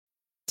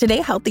Today,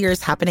 healthier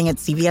is happening at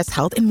CVS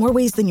Health in more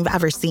ways than you've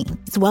ever seen.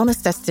 It's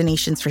wellness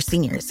destinations for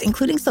seniors,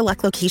 including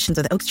select locations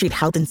with Oak Street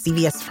Health and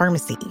CVS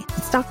Pharmacy.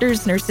 It's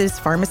doctors, nurses,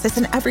 pharmacists,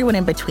 and everyone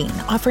in between,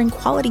 offering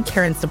quality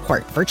care and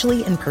support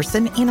virtually, in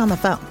person, and on the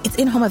phone. It's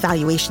in-home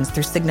evaluations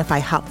through Signify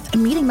Health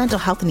and meeting mental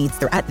health needs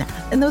through Aetna.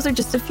 And those are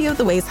just a few of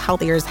the ways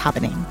healthier is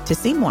happening. To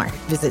see more,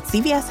 visit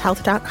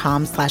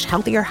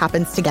cvshealth.com/healthier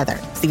happens together.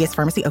 CVS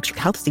Pharmacy, Oak Street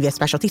Health, CVS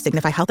Specialty,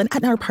 Signify Health, and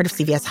Aetna are part of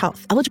CVS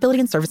Health. Eligibility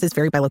and services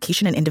vary by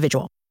location and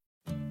individual.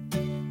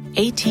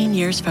 18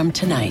 years from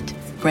tonight,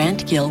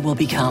 Grant Gill will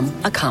become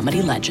a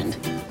comedy legend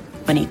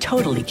when he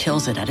totally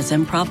kills it at his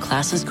improv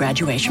class's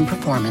graduation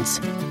performance.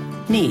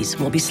 Knees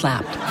will be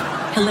slapped.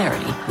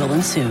 Hilarity will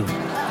ensue.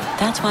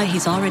 That's why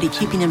he's already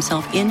keeping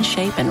himself in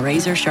shape and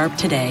razor sharp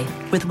today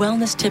with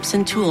wellness tips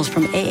and tools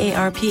from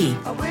AARP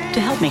to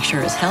help make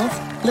sure his health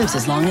lives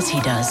as long as he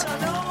does.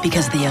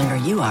 Because the younger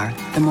you are,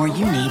 the more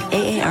you need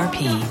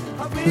AARP.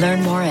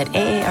 Learn more at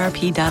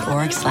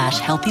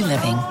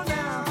aarp.org/healthyliving.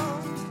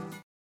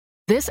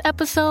 This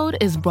episode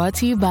is brought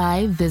to you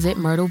by Visit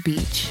Myrtle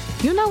Beach.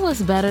 You know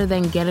what's better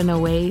than getting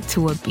away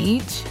to a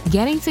beach?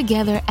 Getting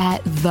together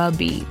at the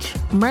beach.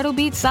 Myrtle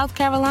Beach, South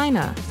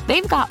Carolina.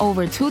 They've got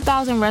over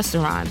 2,000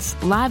 restaurants,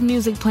 live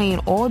music playing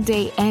all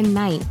day and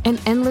night, and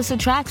endless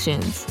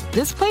attractions.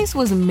 This place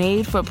was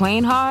made for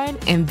playing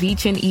hard and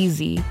beaching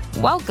easy.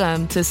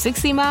 Welcome to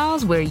 60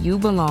 Miles where you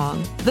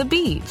belong. The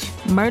beach.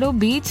 Myrtle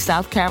Beach,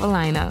 South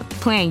Carolina.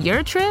 Plan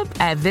your trip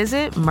at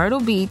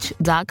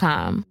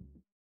visitmyrtlebeach.com.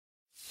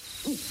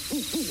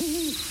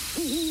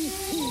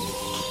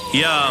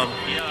 Yo,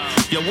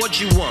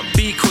 what you want?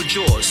 Beak or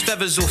jaws?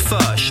 Feathers or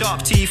fur?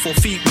 Sharp teeth or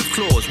feet with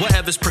claws?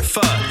 Whatever's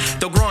preferred.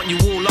 They'll grant you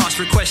all last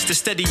requests to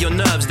steady your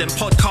nerves. Then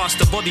podcast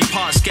the body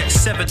parts get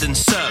severed and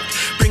served.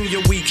 Bring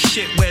your weak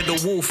shit where the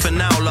wolf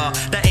and owler.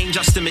 That ain't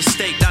just a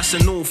mistake, that's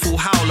an awful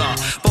howler.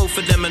 Both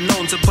of them are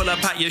known to pull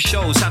up at your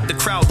shows. Have the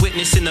crowd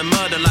witnessing the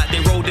murder like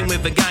they rolled in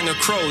with a gang of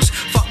crows.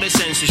 Fuck the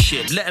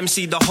censorship, let them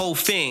see the whole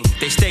thing.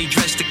 They stay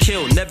dressed to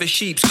kill, never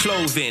sheep's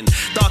clothing.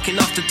 Dark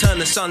enough to turn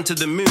the sun to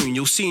the moon.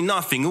 You'll see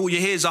nothing, all you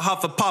hear is a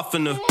huff a puff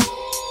and a...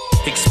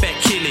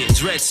 Expect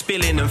killings, red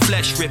spilling and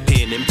flesh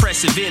ripping.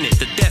 Impressive in it,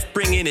 the death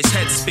bringing his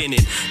head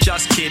spinning.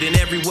 Just kidding,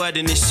 every word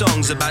in his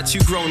song's about two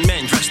grown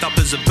men dressed up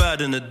as a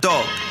bird and a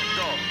dog.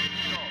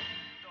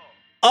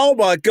 Oh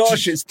my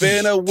gosh, it's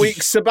been a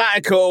week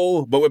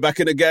sabbatical, but we're back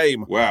in the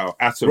game. Wow,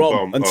 atom Rom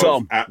bomb and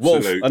Tom,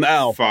 Wolf and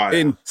Al, fire.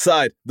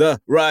 Inside the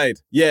ride.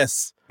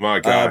 Yes. My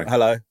guy.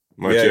 Hello.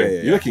 My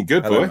Jim. You're looking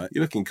good, Hello, boy. mate.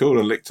 You're looking cool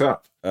and licked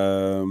up.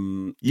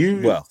 Well,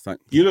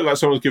 thank you. Look like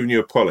someone's giving you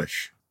a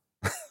polish.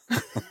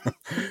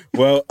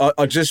 Well,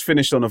 I just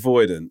finished on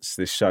Avoidance,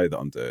 this show that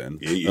I'm doing.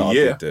 I've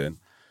been doing.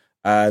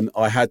 And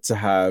I had to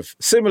have,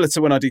 similar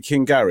to when I did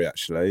King Gary,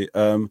 actually,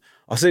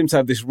 I seem to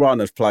have this run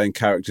of playing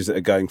characters that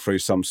are going through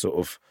some sort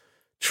of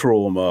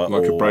trauma,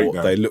 like a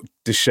breakdown. They look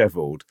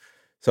dishevelled.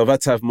 So I've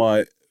had to have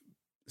my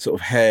sort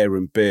of hair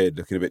and beard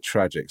looking a bit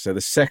tragic. So the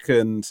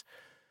second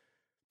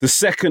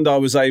I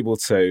was able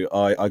to,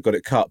 I got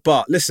it cut.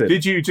 But listen,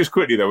 did you just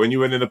quickly though, when you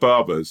went in the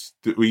barbers,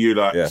 were you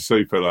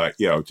super like,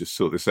 I'll just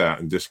sort this out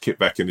and just kick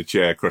back in the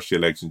chair, cross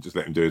your legs, and just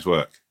let him do his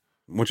work?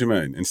 What do you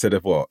mean? Instead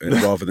of what?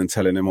 Rather than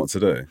telling him what to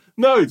do?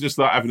 No, just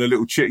like having a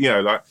little chit.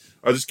 Like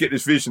I just get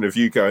this vision of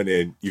you going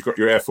in. You've got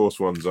your Air Force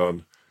Ones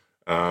on,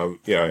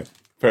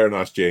 pair of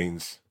nice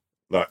jeans,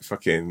 like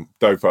fucking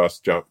dope ass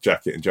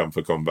jacket and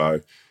jumper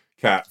combo.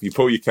 Cap, you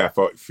pull your cap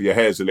off, your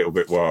hair's a little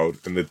bit wild,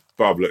 and the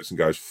barber looks and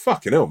goes,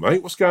 "Fucking hell,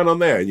 mate, what's going on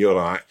there?" And you're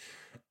like,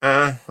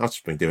 "I've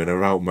just been doing a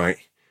roll, mate.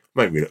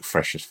 Make me look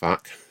fresh as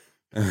fuck."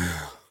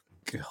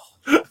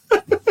 God.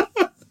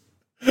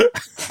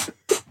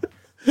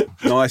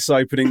 Nice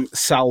opening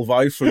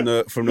salvo from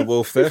the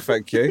Wolf there,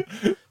 thank you.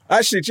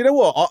 Actually, do you know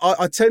what?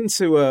 I tend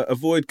to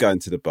avoid going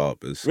to the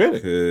barbers. Really?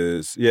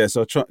 Because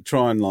so I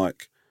try and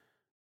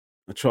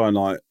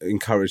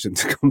encourage them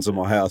to come to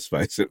my house,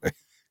 basically.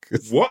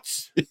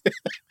 What?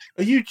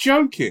 Are you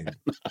joking?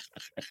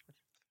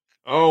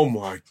 Oh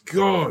my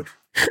God.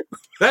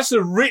 That's the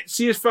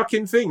ritziest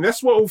fucking thing.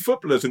 That's what all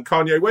footballers and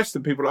Kanye West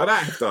and people like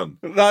that have done.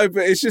 No,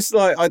 but it's just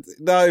like,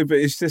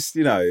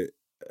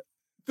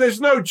 There's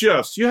no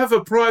just. You have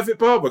a private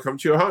barber come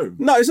to your home.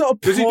 No, it's not a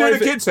private... Does he do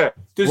the kids' hair?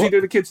 Does he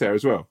do the kids' hair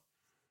as well?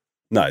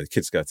 No, the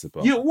kids go to the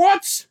barber.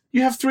 What?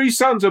 You have 3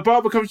 sons, a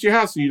barber comes to your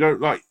house and you don't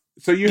like...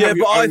 So you have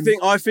your own...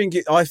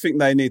 I think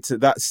they need to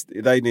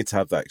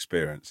have that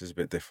experience. It's a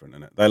bit different,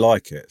 isn't it? They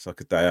like it. It's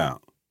like a day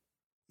out.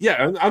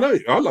 Yeah, I know.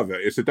 I love it.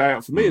 It's a day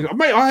out for me.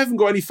 Mate, I haven't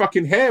got any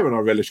fucking hair and I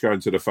relish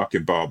going to the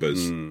fucking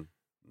barbers.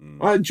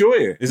 I enjoy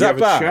it. Is that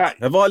bad? Chat.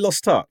 Have I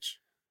lost touch?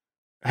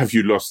 Have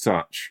you lost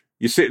touch?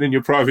 You're sitting in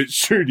your private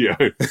studio.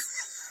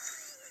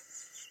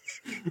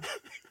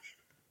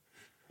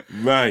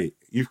 Mate,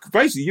 you've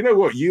basically, you know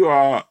what? You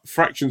are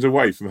fractions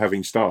away from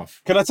having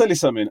staff. Can I tell you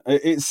something?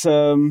 It's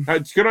Can I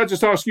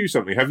just ask you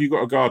something? Have you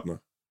got a gardener?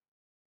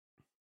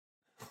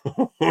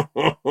 No,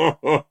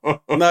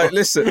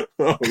 listen.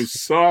 Oh,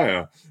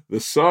 sire, the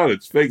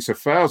silence speaks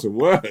 1,000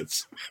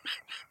 words.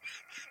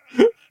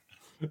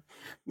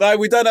 No,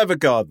 we don't have a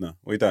gardener.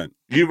 We don't.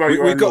 You mow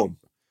your own lawn?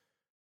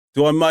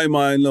 Do I mow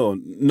my own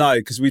lawn? No,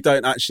 because we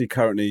don't actually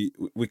currently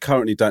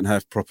don't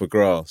have proper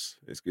grass.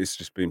 It's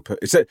just been put.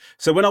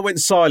 So when I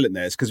went silent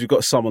there, it's because we've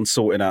got someone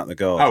sorting out the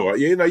garden. Oh,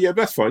 yeah,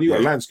 that's fine. You've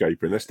got a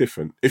landscaper, and that's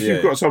different. If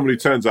you've got someone who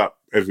turns up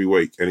every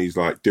week and he's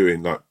like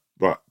doing like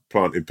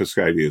planting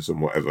pescadias and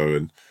whatever,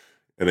 and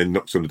then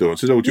knocks on the door and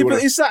says, "Oh, do you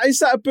want?" But is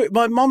that a bit?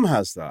 My mum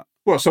has that.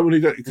 Well, someone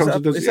who comes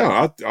and does.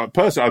 Yeah, I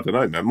personally, I don't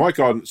know, man. My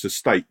garden's a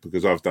state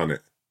because I've done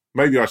it.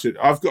 Maybe I should.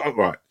 I've got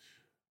right.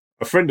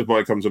 A friend of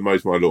mine comes and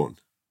mows my lawn.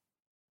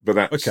 But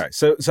that's okay.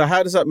 So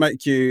how does that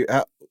make you?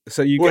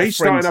 So you he's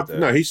starting up.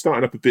 No, he's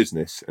starting up a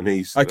business, and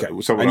he's okay.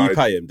 And you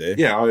pay him, do you?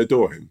 Yeah, I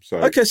adore him. So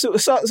okay, so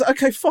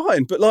okay,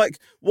 fine. But like,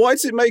 why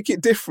does it make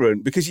it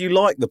different? Because you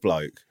like the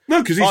bloke?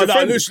 No, because he's a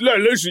friend.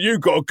 Listen, you've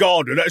got a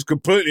gardener. That's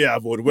completely out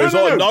of order. Whereas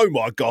I know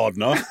my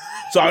gardener,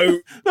 so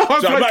it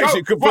makes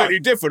it completely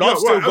different. I've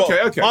still got.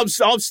 Okay.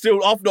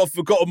 I've not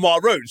forgotten my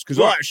roots because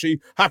I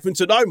actually happen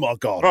to know my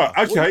gardener. Right,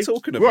 okay. What are you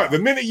talking about? Right, the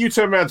minute you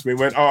turn around to me and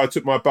went, I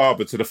took my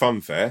barber to the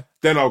fun fair,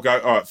 then I'll go,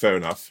 all right, fair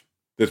enough.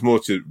 There's more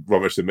to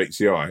rubbish than meets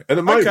the eye. At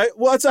the moment, okay,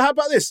 well, so how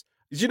about this?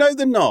 Did you know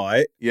the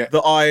night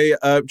that I...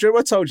 do you know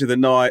what I told you the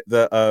night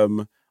that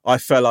I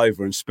fell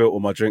over and spilt all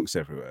my drinks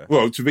everywhere?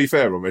 Well, to be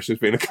fair, Ramesh, there's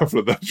been a couple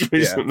of those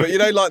recently. But you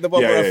know, like the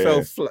one where I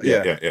fell flat.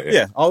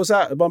 Yeah, I was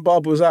out. My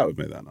barber was out with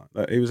me that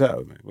night. He was out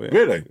with me.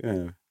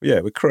 Really?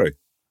 Yeah, with crew.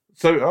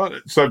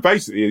 So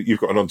basically, you've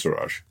got an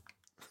entourage.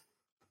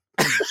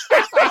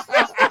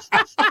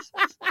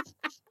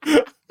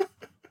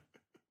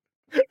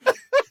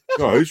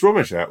 Oh, who's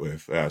Ramesh out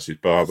with? It's his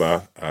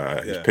barber,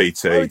 his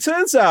PT. Well, it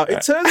turns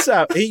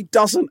out he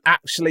doesn't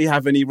actually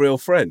have any real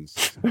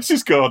friends. This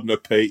is gardener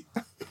Pete.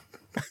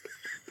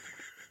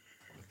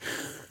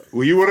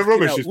 Well, you want to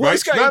Ramesh his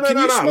mates?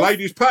 No.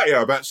 Ladies'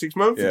 patio about 6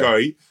 months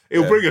ago.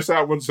 He'll bring us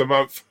out once a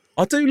month.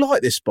 I do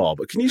like this bar,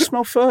 but can you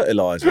smell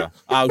fertiliser?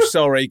 Oh,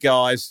 sorry,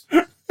 guys.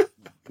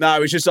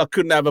 No, it's just I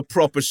couldn't have a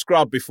proper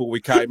scrub before we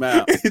came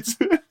out.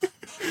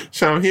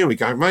 So here we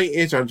go, mate.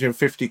 Here's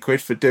 150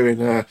 quid for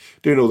doing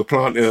all the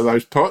planting of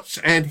those pots,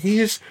 and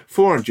here's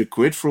 400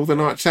 quid for all the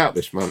nights out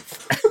this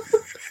month.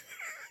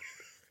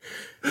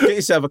 Get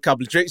yourself a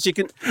couple of drinks. You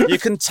can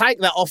take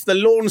that off the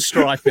lawn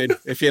striping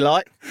if you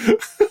like.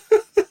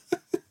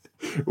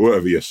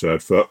 Whatever, you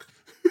sad fuck.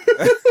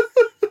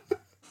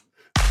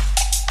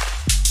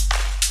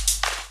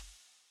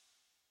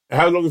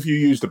 How long have you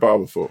used the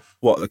barber for?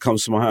 What, that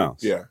comes to my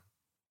house? Yeah.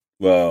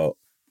 Well,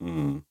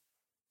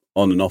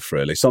 on and off,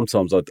 really.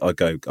 Sometimes I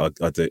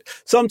do.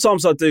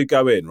 Sometimes I do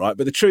go in, right?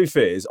 But the truth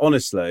is,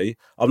 honestly,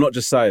 I'm not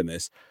just saying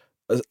this.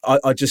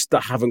 I just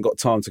haven't got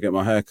time to get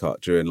my hair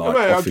cut during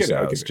office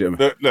hours.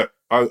 Look,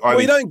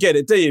 you don't get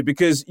it, do you?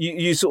 Because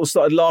you sort of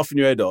started laughing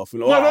your head off.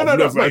 And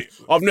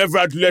I've never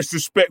had less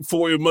respect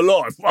for you in my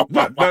life.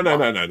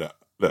 No.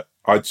 Look,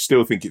 I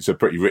still think it's a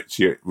pretty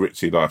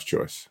ritzy life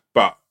choice,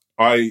 but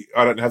I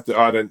don't have to.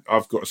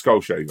 I've got a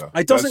skull shaver.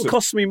 It doesn't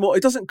cost me more.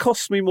 It doesn't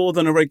cost me more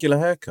than a regular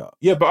haircut.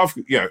 Yeah, but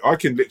I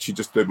can literally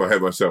just do my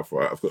hair myself.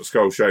 Right, I've got a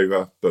skull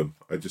shaver. Boom,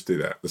 I just do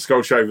that. The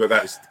skull shaver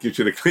gives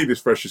you the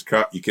cleanest, freshest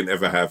cut you can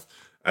ever have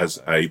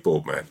as a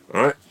bald man.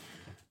 All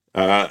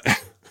right.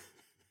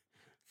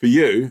 For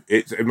you,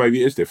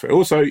 maybe it is different.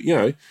 Also,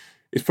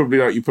 it's probably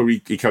like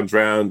he comes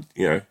round.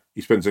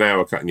 He spends an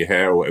hour cutting your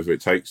hair or whatever it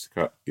takes to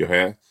cut your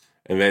hair.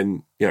 And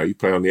then, you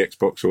play on the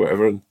Xbox or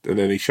whatever, and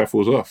then he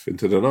shuffles off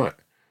into the night.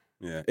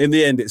 Yeah. In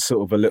the end, it's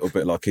sort of a little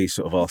bit like he's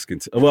sort of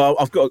asking well,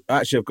 I've got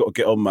to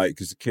get on, mate,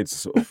 because the kids are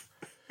sort of...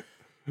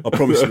 I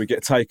promised him we'd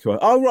get takeaway.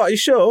 Oh, right, you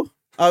sure?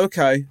 Oh,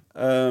 okay.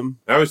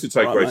 How is the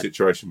takeaway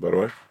situation, by the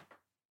way?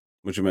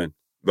 What do you mean?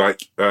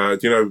 Like, do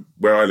you know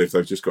where I live?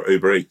 They've just got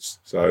Uber Eats.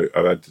 So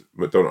I had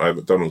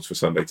McDonald's for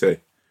Sunday tea.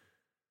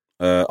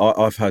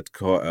 I've had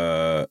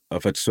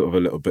sort of a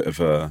little bit of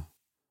a...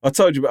 I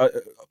told you about...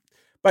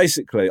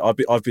 Basically,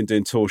 I've been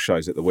doing tour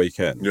shows at the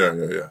weekend.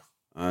 Yeah.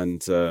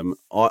 And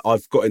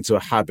I've got into a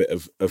habit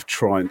of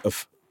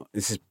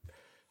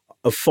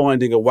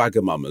finding a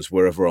Wagamama's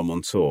wherever I'm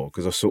on tour,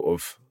 because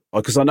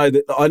I know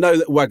that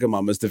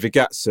Wagamama's, the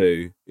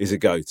Vigatsu is a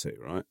go-to,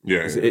 right?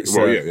 Yeah.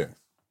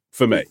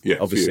 For me,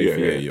 obviously for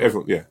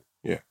you.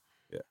 Yeah.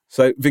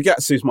 So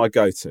Vigatsu's my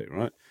go-to,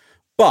 right?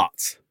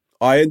 But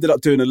I ended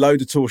up doing a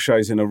load of tour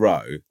shows in a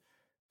row,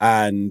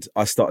 and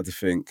I started to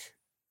think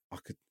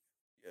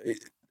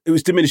it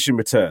was diminishing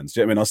returns. Do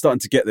you know what I mean? I was starting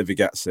to get the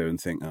Vigatsu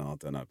and think, I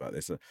don't know about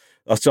this.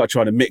 I started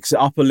trying to mix it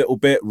up a little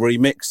bit,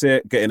 remix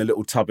it, get in a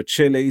little tub of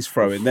chilies,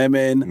 throwing them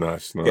in.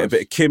 Nice. Get a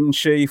bit of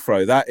kimchi,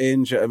 throw that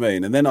in. Do you know what I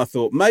mean? And then I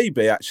thought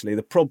maybe actually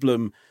the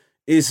problem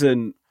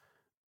isn't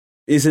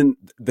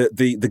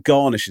the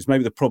garnishes.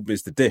 Maybe the problem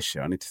is the dish.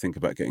 I need to think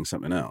about getting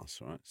something else,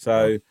 right?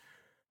 So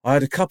I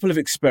had a couple of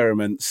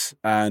experiments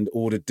and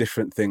ordered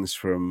different things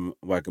from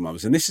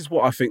Wagamama's, and this is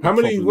what I think.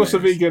 What's the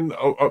vegan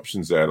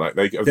options there? Like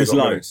there's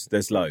loads.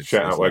 There's loads.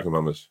 Shout out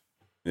Wagamama's.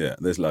 Yeah,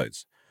 there's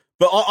loads.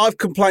 But I've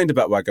complained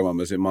about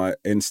Wagamama's in my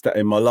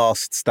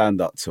last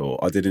stand-up tour.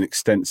 I did an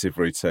extensive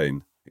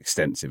routine.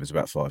 Extensive is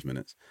about 5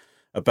 minutes,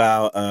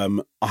 about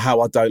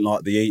how I don't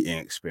like the eating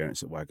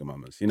experience at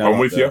Wagamama's. You know, I'm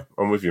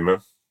with you, man.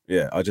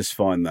 Yeah, I just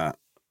find that.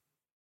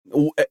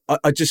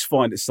 I just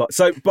find it's like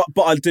so,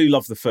 but I do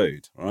love the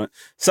food, right?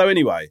 So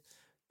anyway,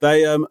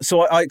 they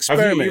so I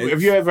experimented.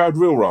 Have you ever had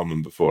real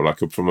ramen before, like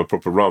from a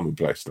proper ramen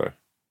place, though?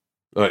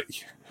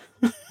 Like,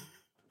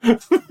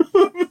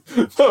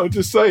 no, I'm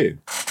just saying.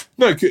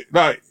 No,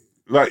 like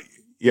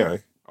you know,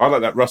 I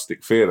like that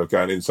rustic feel of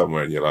going in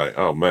somewhere and you're like,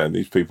 oh man,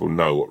 these people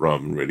know what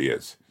ramen really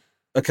is.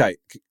 Okay,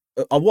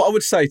 what I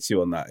would say to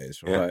you on that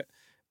is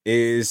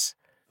is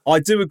I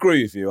do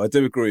agree with you.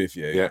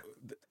 Yeah.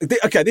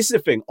 Okay, this is the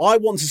thing. I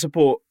want to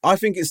support. I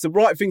think it's the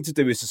right thing to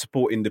do is to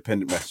support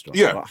independent restaurants.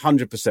 Yeah,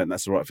 100%.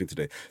 That's the right thing to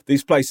do.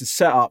 These places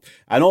set up,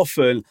 and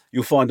often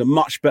you'll find a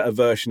much better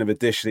version of a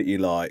dish that you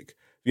like.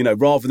 You know,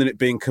 rather than it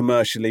being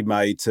commercially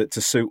made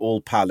to suit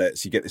all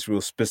palates, you get this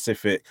real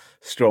specific,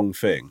 strong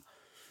thing.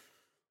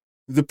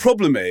 The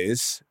problem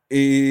is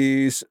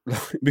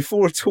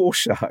before a tour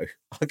show,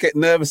 I get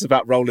nervous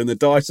about rolling the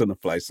dice on a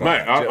place.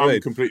 Like mate, I'm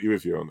completely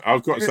with you on that.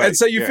 I've got to say, and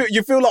so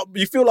you feel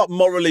like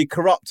morally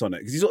corrupt on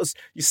it because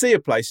you see a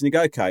place and you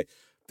go, okay,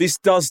 this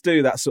does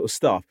do that sort of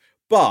stuff.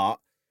 But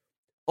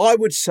I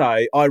would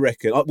say, I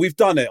reckon we've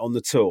done it on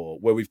the tour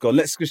where we've gone,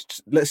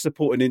 let's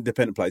support an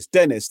independent place.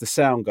 Dennis, the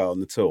sound guy on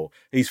the tour,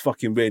 he's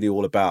fucking really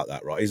all about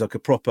that, right? He's like a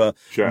proper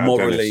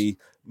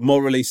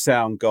morally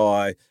sound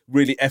guy,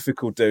 really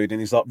ethical dude,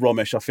 and he's like,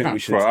 Romesh, I think we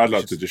should. Right. I'd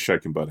love to just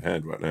shake him by the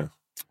hand right now.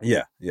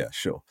 Yeah,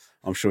 sure.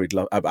 I'm sure he'd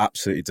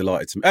absolutely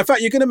delighted to. In fact,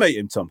 you're going to meet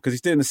him, Tom, because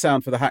he's doing the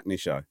sound for the Hackney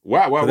show.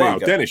 Wow.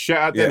 Dennis, shout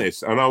out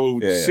Dennis, and I will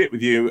sit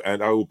with you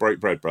and I will break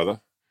bread,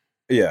 brother.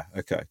 Yeah.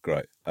 Okay.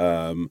 Great.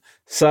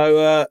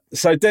 So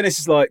Dennis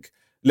is like,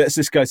 let's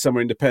just go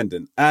somewhere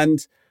independent,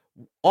 and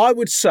I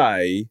would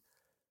say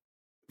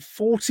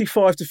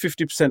 45 to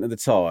 50% of the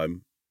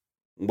time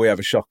we have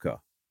a shocker.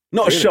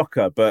 Not really? A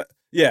shocker, but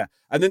yeah.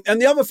 And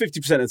the other 50%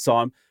 of the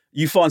time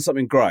you find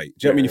something great.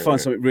 Do you know what I mean? You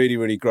find something really,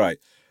 really great.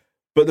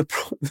 But the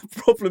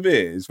problem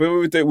is when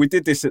we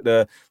did this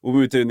when we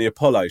were doing the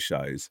Apollo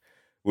shows,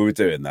 we were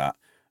doing that,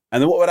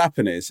 and then what would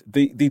happen is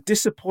the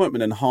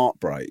disappointment and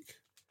heartbreak.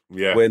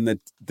 Yeah. When the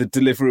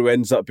delivery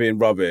ends up being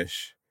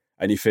rubbish,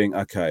 and you think,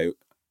 okay,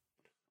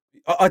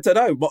 I don't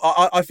know, but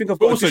I think I've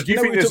got. Also, do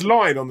you think there's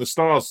lying on the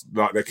stars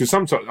like that? Because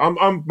sometimes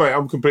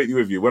I'm completely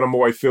with you. When I'm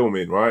away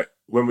filming, right?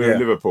 When we were in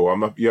Liverpool, I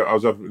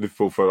was up in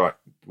Liverpool for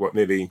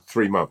nearly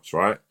 3 months,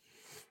 right?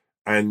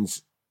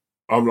 And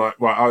I'm like,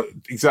 right,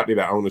 exactly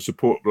that. I want to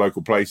support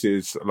local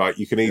places. Like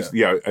you can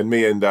easily, and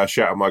me and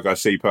shout out my guy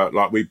Seeper,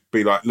 like we'd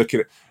be like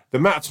looking at the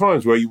amount of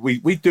times where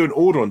we'd do an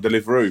order on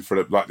Deliveroo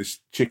for like this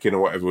chicken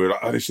or whatever. We were like,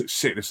 oh, this looks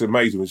sick, this is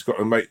amazing. We've got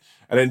to make,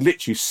 and then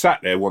literally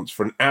sat there once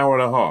for an hour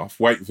and a half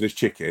waiting for this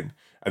chicken.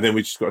 And then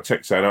we just got a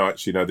text saying, oh,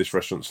 actually, no, this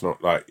restaurant's not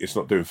it's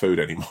not doing food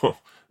anymore.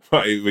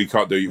 We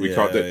can't do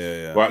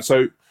it. Right.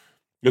 So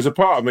there's a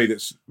part of me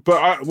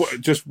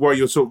just while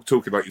you're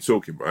talking like you're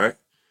talking, right?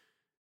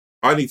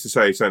 I need to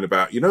say something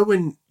about,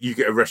 when you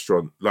get a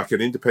restaurant, like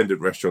an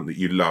independent restaurant that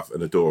you love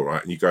and adore, right?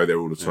 And you go there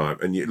all the time.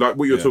 And you, like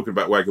what you're talking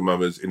about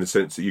Wagamama's in the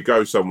sense that you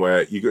go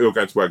somewhere, you're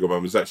going to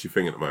Wagamama's, that's your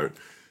thing at the moment.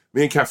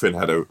 Me and Catherine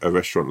had a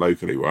restaurant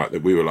locally, right?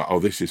 That we were like, oh,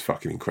 this is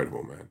fucking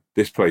incredible, man.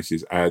 This place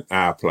is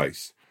our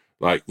place.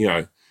 Like,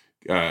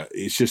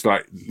 it's just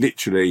like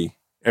literally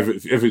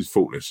everything's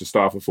faultless. The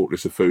staff are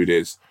faultless, the food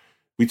is.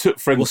 We took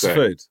friends What's there.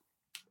 What's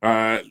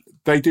the food?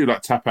 They do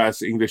like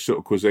tapas, English sort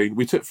of cuisine.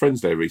 We took friends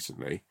there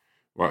recently.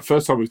 Right,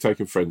 first time we've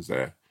taken friends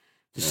there.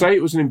 To say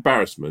it was an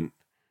embarrassment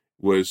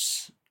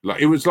was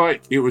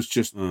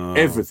just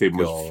everything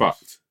was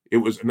fucked. It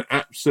was an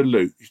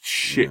absolute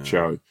shit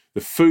show.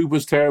 The food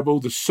was terrible.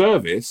 The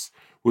service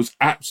was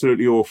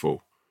absolutely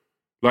awful.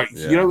 Like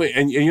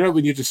and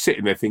when you're just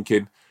sitting there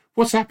thinking,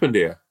 what's happened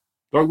here?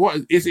 Like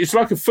what? It's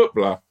like a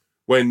footballer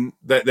when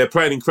they're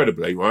playing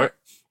incredibly, right?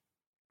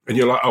 And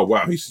you're like, oh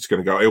wow, he's just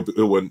going to go.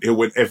 He'll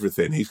win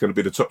everything. He's going to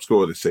be the top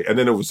scorer this season. And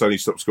then all of a sudden he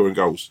stops scoring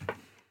goals.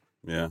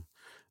 Yeah.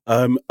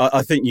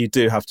 I think you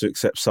do have to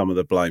accept some of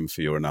the blame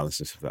for your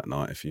analysis of that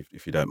night, if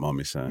you don't mind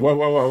me saying. Whoa.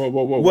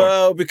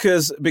 Well,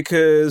 because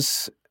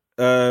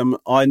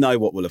I know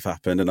what will have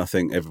happened, and I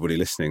think everybody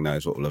listening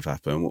knows what will have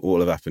happened. What will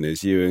have happened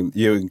is you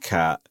and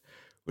Kat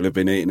will have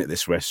been eating at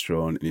this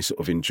restaurant, and you're sort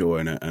of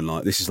enjoying it, and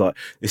like you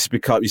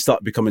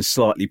start becoming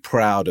slightly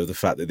proud of the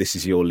fact that this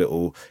is your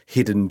little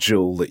hidden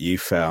jewel that you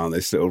found,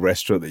 this little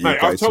restaurant that you go to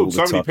all the time. I've told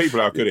so many people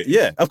how good it is.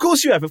 Yeah, of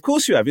course you have.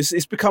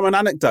 It's become an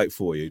anecdote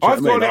for you.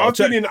 I've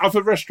been in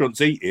other restaurants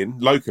eating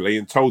locally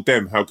and told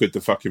them how good the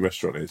fucking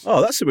restaurant is.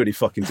 Oh, that's a really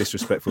fucking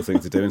disrespectful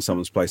thing to do in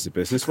someone's place of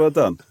business. Well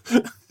done.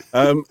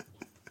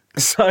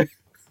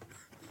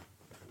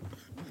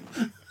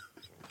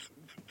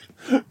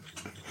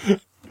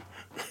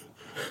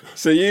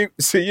 So you've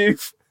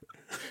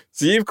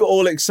got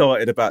all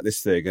excited about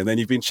this thing, and then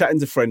you've been chatting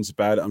to friends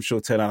about it. I'm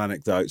sure telling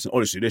anecdotes. And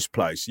honestly, this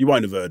place, you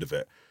won't have heard of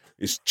it.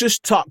 It's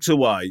just tucked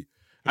away.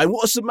 And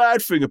what's the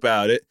mad thing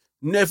about it?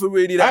 Never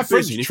really that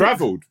busy.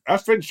 Our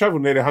friends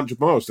travelled nearly 100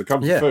 miles to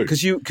come for food.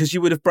 because you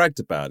would have bragged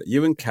about it.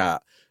 You and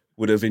Kat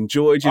would have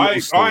enjoyed your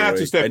little story. I had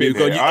to step in here.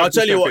 here. I'll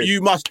tell you what, you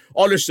must,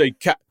 honestly,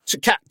 Kat,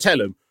 tell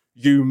him,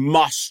 you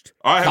must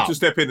I have to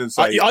step in and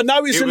say... I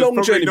know it's a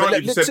long journey, but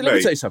let me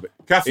tell you something.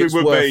 Catherine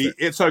would be,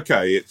 it's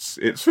okay,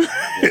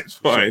 it's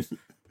fine.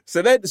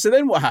 So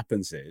then what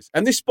happens is,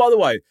 and this, by the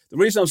way, the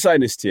reason I'm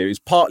saying this to you is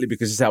partly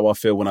because it's how I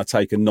feel when I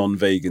take a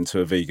non-vegan to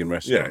a vegan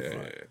restaurant.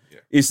 Yeah.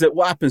 Is that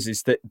what happens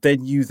is that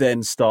then you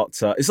then start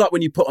to... It's like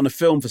when you put on a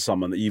film for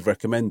someone that you've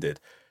recommended,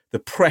 the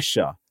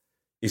pressure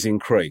is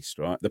increased,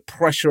 right? The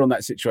pressure on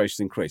that situation is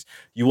increased.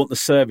 You want the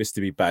service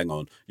to be bang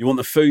on. You want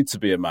the food to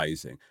be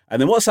amazing.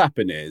 And then what's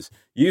happened is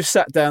you've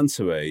sat down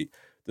to eat,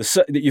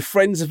 that your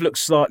friends have looked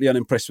slightly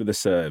unimpressed with the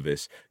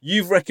service.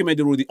 You've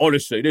recommended all the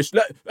honesty. This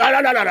no. I'll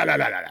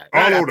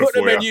order put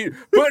for the menu.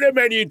 Put the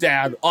menu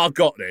down. I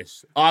got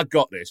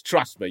this.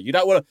 Trust me. You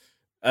don't want to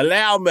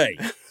allow me.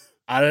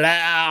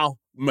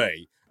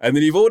 And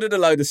then you've ordered a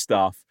load of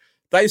stuff.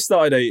 They've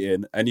started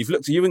eating, and you've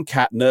looked at you and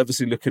Kat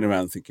nervously looking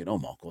around, thinking, "Oh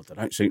my God, they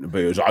don't seem to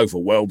be as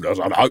overwhelmed as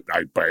I'd hope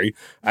they'd be."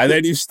 And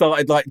then you've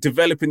started like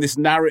developing this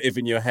narrative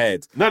in your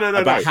head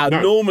about how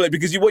normally,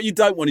 because what you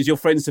don't want is your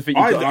friends to think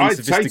you've got an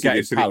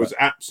unsophisticated palate. It was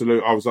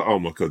absolute. I was like, "Oh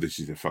my God, this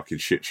is a fucking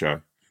shit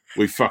show.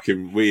 We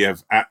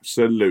have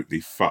absolutely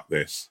fucked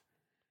this."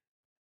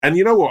 And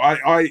you know what?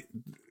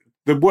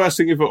 The worst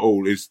thing of it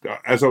all is,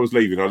 as I was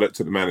leaving, I looked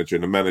at the manager,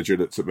 and the manager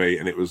looked at me,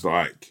 and it was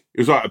like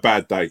a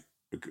bad date.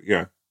 You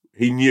know.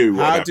 He knew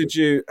what happened.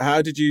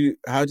 How did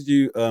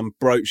you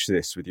broach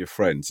this with your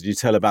friends? Did you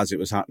tell them as it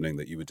was happening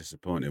that you were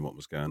disappointed in what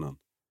was going on?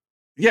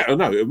 Yeah, I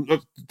know.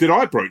 Did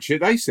I broach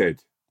it? They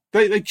said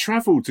they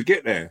travelled to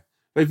get there.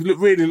 They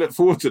really looked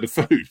forward to the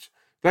food.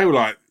 They were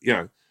like, you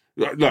know,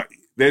 like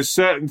there's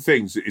certain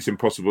things that it's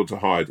impossible to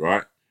hide,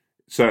 right?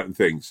 Certain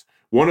things.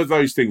 One of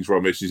those things,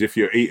 Romesh, is if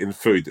you're eating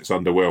food that's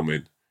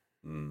underwhelming,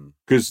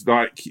 because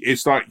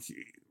it's like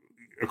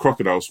a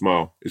crocodile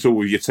smile. It's all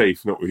with your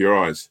teeth, not with your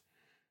eyes.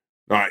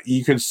 Like,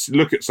 you can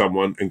look at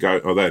someone and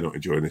go, "Oh, they're not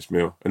enjoying this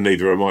meal," and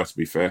neither am I, to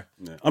be fair.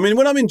 Yeah. I mean,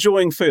 when I'm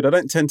enjoying food, I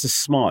don't tend to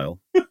smile.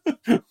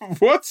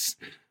 What?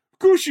 Of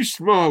course you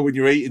smile when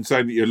you're eating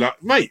something that you're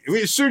like, mate. I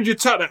mean, as soon as you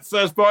tuck that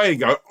first bite and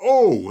go,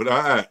 "Oh," like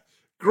that,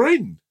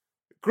 grin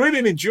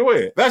and enjoy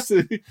it. That's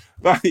the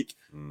like.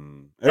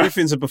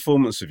 Everything's a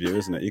performance of you,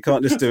 isn't it? You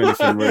can't just do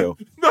anything real.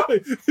 No,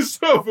 it's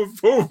not a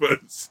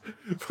performance.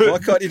 Why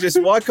can't you just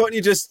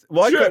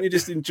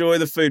enjoy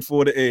the food for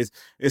what it is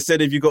instead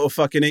of you've got to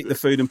fucking eat the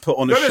food and put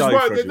on a show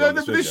for everyone?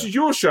 But this is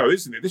your show,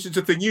 isn't it? This is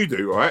the thing you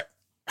do, right?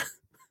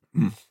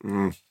 And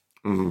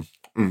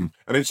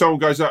then someone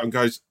goes out and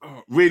goes,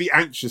 really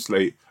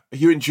anxiously, "Are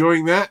you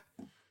enjoying that?"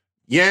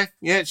 Yeah,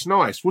 it's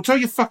nice. Well, tell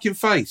your fucking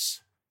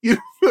face. You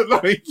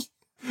look like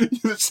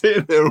you're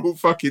sitting there all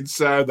fucking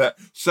sad, that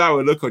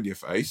sour look on your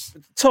face.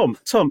 Tom,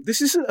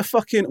 this isn't a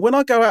fucking... When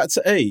I go out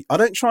to eat, I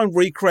don't try and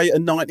recreate a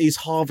 90s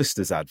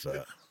Harvesters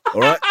advert,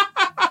 all right?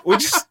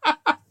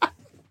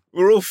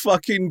 We're all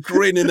fucking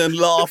grinning and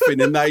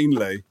laughing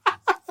inanely.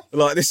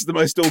 Like, this is the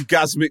most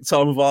orgasmic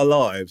time of our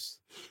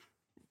lives,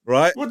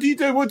 right? What do you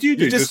do? You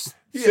just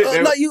sit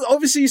there? Like,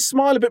 you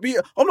smile a bit,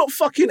 but I'm not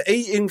fucking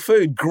eating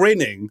food,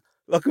 grinning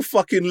like a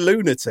fucking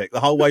lunatic the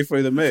whole way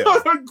through the meal. I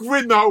don't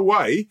grin the whole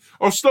way.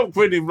 I'll stop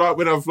grinning like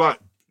when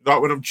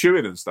I'm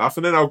chewing and stuff,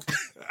 and then I'll.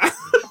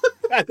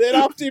 And then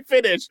after you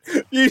finish,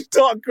 you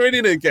start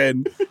grinning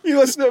again. You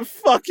must look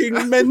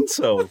fucking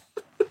mental.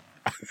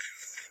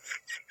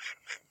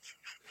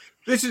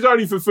 This is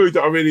only for food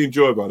that I really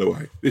enjoy, by the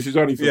way. This is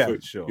only for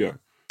food. Sure. Yeah.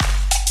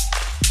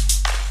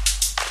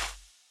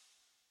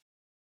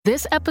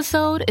 This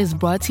episode is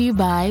brought to you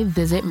by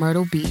Visit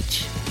Myrtle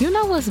Beach. You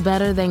know what's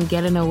better than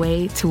getting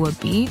away to a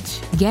beach?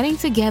 Getting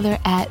together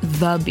at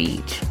the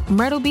beach.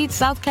 Myrtle Beach,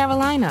 South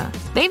Carolina.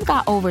 They've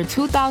got over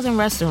 2,000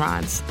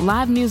 restaurants,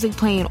 live music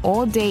playing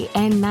all day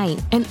and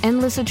night, and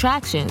endless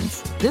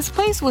attractions. This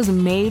place was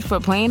made for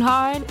playing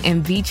hard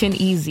and beaching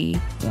easy.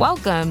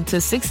 Welcome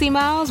to 60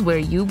 miles where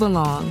you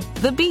belong.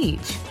 The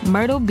beach.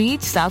 Myrtle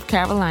Beach, South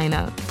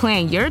Carolina.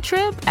 Plan your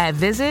trip at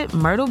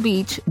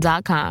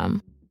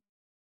visitmyrtlebeach.com.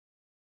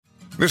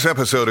 This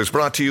episode is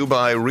brought to you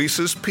by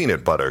Reese's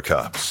Peanut Butter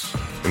Cups.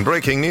 In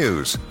breaking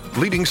news,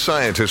 leading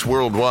scientists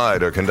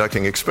worldwide are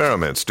conducting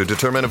experiments to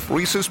determine if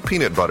Reese's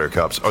Peanut Butter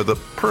Cups are the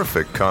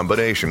perfect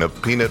combination of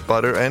peanut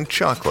butter and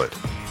chocolate.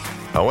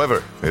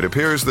 However, it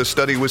appears the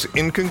study was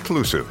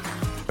inconclusive,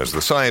 as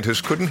the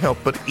scientists couldn't help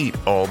but eat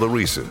all the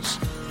Reese's.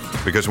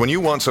 Because when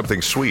you want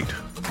something sweet,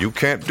 you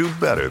can't do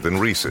better than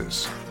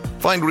Reese's.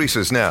 Find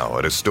Reese's now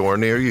at a store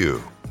near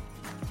you.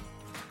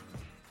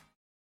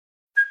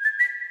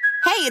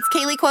 Hey, it's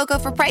Kaylee Cuoco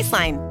for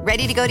Priceline.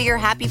 Ready to go to your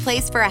happy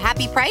place for a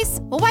happy price?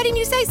 Well, why didn't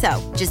you say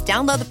so? Just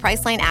download the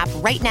Priceline app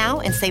right now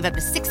and save up to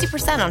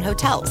 60% on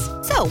hotels.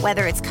 So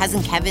whether it's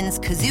Cousin Kevin's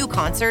Kazoo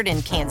Concert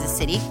in Kansas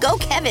City, go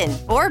Kevin,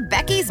 or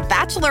Becky's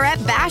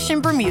Bachelorette Bash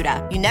in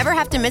Bermuda, you never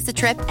have to miss a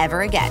trip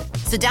ever again.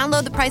 So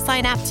download the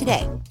Priceline app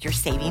today. Your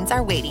savings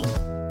are waiting.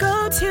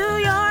 Go to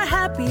your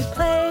happy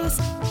place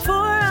for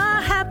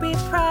a happy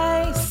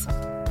price.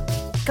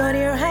 Go to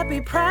your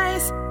happy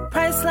price,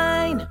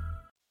 Priceline.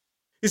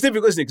 It's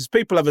difficult, isn't it? Because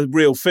people have a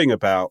real thing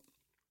about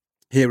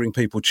hearing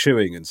people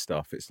chewing and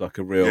stuff. It's like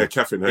a real... Yeah,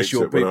 Catherine hates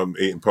it when I'm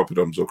eating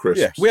poppadoms or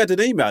crisps. Yeah, we had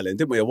an email in,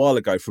 didn't we, a while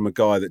ago from a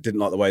guy that didn't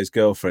like the way his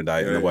girlfriend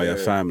ate and the way her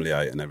family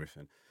ate and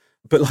everything.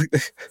 But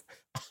like,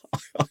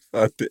 I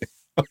found it.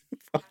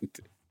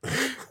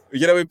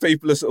 You know when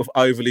people are sort of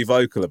overly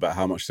vocal about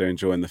how much they're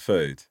enjoying the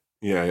food?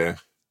 Yeah.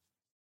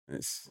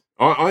 It's...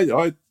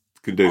 I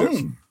can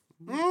do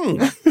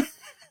that.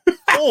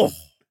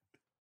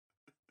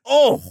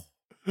 Oh,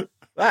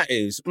 that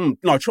is...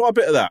 No, try a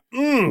bit of that.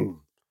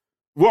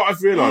 What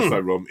I've realised though,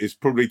 Rom, is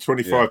probably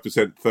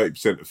 25%,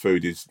 30% of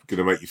food is going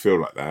to make you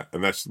feel like that.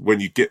 And that's when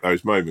you get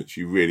those moments,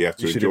 you really have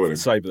to enjoy them.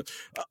 Savour them.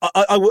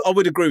 I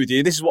would agree with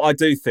you. This is what I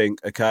do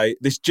think, okay?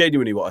 This is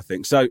genuinely what I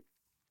think. So,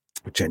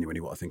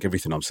 genuinely what I think.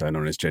 Everything I'm saying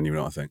on is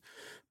genuinely what I think.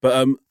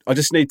 But I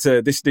just need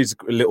to... This needs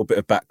a little bit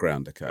of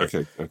background,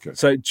 okay? Okay.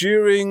 So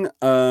during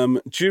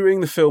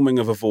the filming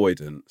of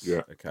Avoidance,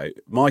 okay,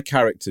 my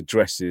character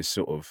dresses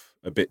sort of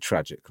a bit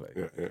tragically,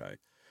 okay?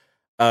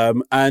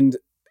 And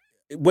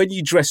when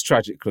you dress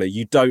tragically,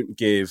 you don't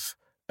give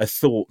a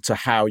thought to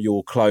how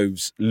your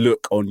clothes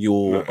look on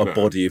your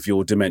body of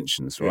your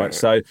dimensions, right?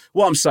 So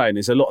what I'm saying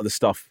is a lot of the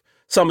stuff,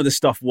 some of the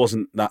stuff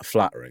wasn't that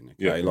flattering.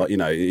 Okay? Like, you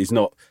know, he's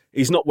not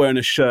wearing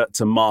a shirt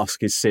to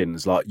mask his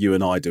sins like you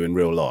and I do in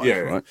real life,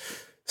 right?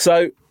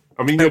 So,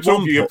 I mean,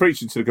 you're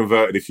preaching to the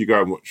converted if you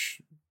go and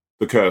watch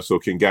The Curse or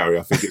King Gary.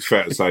 I think it's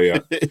fair to say I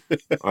don't think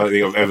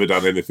I've ever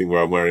done anything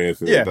where I'm wearing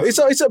anything. Yeah, but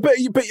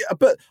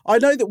I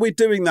know that we're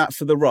doing that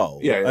for the role,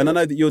 and I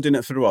know that you're doing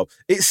it for the role.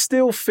 It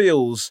still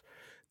feels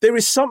there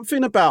is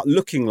something about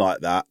looking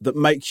like that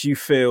makes you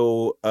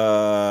feel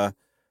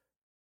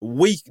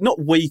weak. Not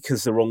weak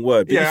is the wrong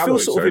word, but you feel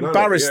sort of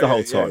embarrassed the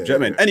whole time. Do you know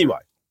what I mean? Anyway,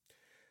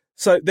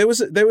 so there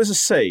was a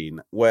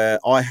scene where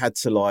I had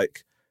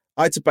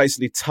to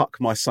basically tuck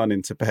my son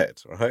into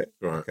bed, right?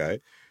 Okay.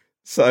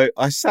 So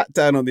I sat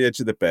down on the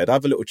edge of the bed, I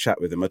have a little chat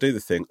with him, I do the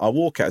thing, I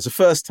walk out. It's the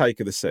first take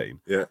of the scene.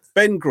 Yeah.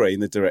 Ben Green,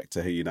 the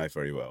director, who you know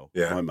very well,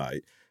 my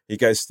mate, he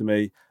goes to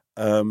me,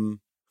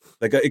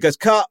 he goes,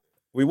 cut,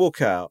 we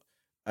walk out,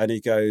 and he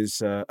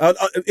goes,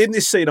 in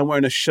this scene I'm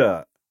wearing a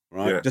shirt,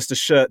 right? Yeah. Just a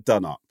shirt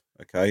done up,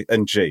 okay,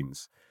 and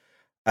jeans.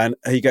 And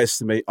he goes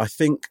to me, I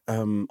think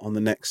on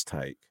the next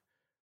take,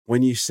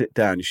 when you sit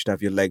down, you should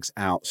have your legs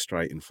out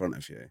straight in front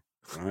of you,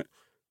 right?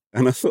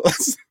 And I thought,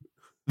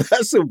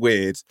 that's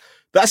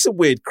a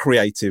weird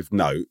creative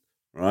note,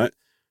 right?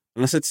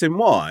 And I said to him,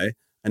 why?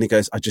 And he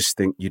goes, I just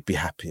think you'd be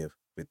happier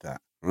with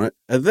that, right?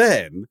 And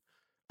then,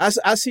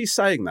 as he's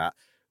saying that,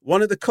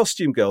 one of the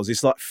costume girls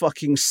is like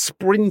fucking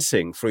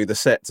sprinting through the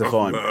set to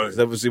find me.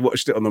 They obviously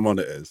watched it on the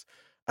monitors.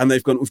 And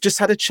they've gone, we've just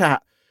had a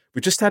chat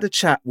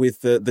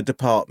with the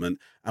department,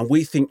 and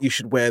we think you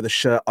should wear the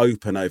shirt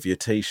open over your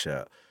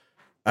T-shirt.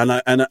 And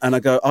I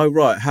go, oh,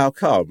 right, how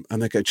come?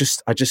 And they go,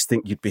 I just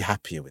think you'd be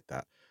happier with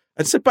that.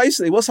 And so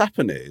basically what's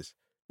happened is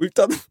we've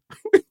done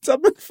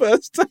the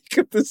first take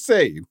of the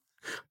scene,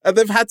 and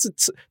they've had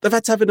to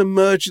have an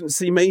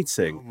emergency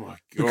meeting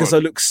because I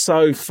look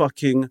so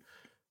fucking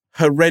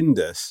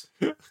horrendous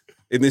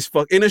in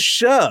a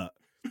shirt.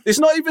 It's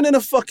not even in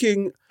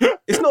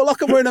it's not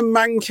like I'm wearing a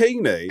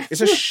mankini.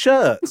 It's a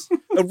shirt,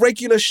 a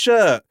regular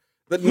shirt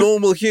that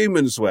normal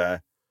humans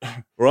wear,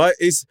 right?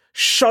 It's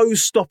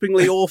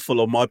show-stoppingly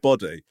awful on my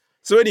body.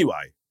 So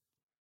anyway,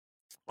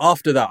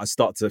 after that, I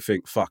start to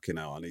think, fucking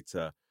hell, I need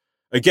to...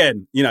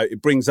 Again, you know,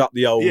 it brings up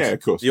the old,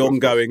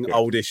 ongoing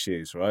old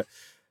issues, right?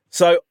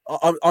 So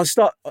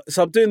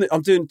I'm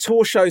doing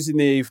tour shows in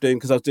the evening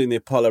because I was doing the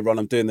Apollo run.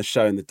 I'm doing the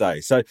show in the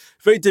day. So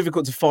very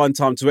difficult to find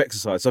time to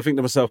exercise. So I think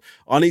to myself,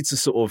 I need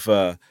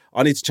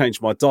to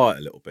change my diet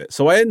a little bit.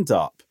 So I end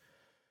up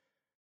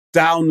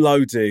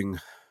downloading...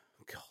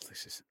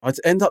 I'd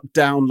end up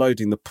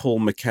downloading the Paul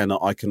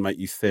McKenna I Can Make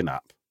You Thin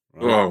app.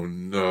 Right? Oh,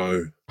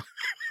 no.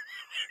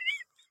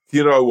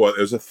 You know what?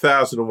 There was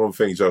 1,001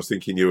 things I was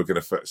thinking you were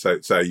going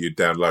to say you'd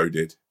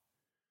downloaded.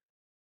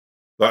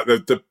 Like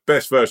the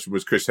best version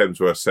was Chris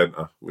Hemsworth's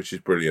Centre, which is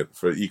brilliant.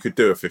 You could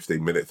do a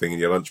 15-minute thing in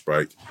your lunch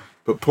break.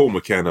 But Paul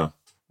McKenna,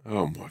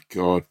 oh, my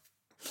God.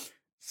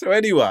 So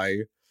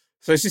anyway,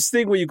 it's this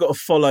thing where you've got to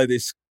follow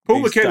this.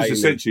 Paul McKenna's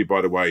essentially,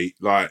 by the way,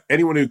 like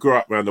anyone who grew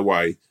up around the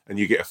way and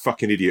you get a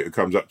fucking idiot who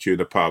comes up to you in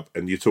the pub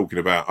and you're talking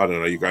about, I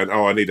don't know, you're going,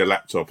 oh, I need a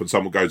laptop. And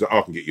someone goes, oh,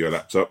 I can get you a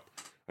laptop.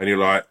 And you're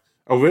like,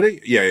 oh,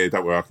 really? Yeah,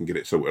 don't worry, I can get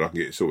it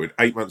sorted.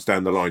 8 months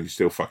down the line, you're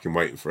still fucking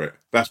waiting for it.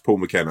 That's Paul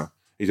McKenna.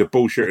 He's a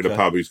bullshitter in a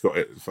pub who's got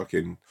it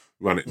fucking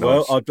run it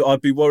nice. Well,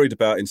 I'd be worried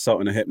about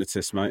insulting a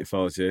hypnotist, mate, if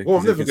I was you. Well,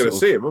 I'm never going to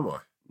see him, am I?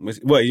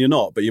 Well, you're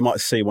not, but you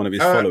might see one of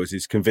his followers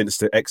who's convinced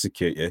to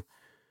execute you.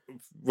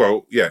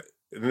 Well, yeah.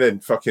 And then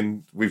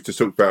fucking, we've just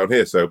talked about on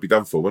here, so he'll be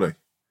done for, won't he?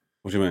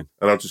 What do you mean?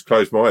 And I'll just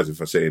close my eyes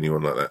if I see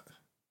anyone like that.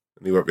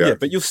 And he won't be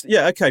but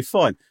okay,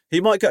 fine.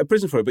 He might go to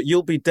prison for it, but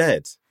you'll be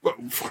dead. Well,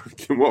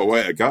 fucking what a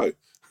way to go.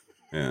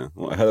 Yeah,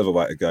 what a hell of a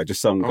way to go.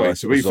 Just some guy.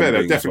 To be fair,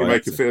 they'll definitely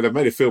make a film. They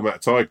made a film out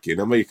of Tiger King.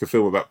 They'll make a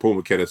film about Paul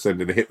McKenna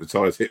sending a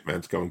hypnotised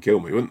hitman to go and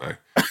kill me, wouldn't they?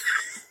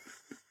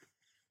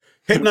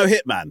 Hypno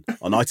Hitman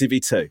on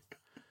ITV2.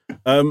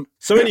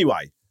 So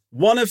anyway,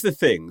 one of the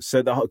things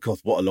said that, oh God,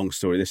 what a long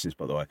story this is,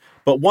 by the way.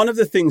 But one of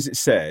the things it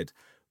said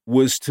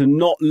was to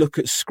not look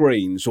at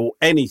screens or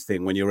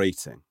anything when you're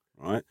eating,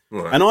 right?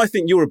 And I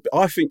think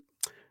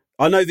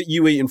I know that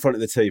you eat in front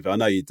of the TV. I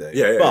know you do.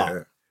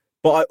 Yeah.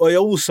 But I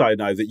also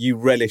know that you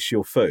relish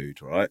your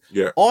food, right?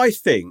 Yeah. I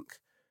think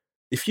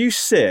if you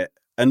sit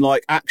and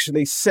like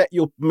actually set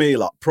your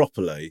meal up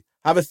properly,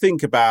 have a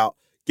think about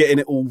getting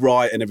it all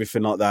right and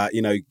everything like that,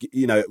 you know,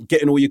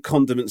 getting all your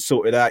condiments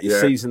sorted out, you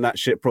season that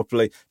shit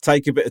properly,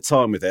 take a bit of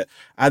time with it,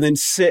 and then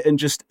sit and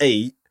just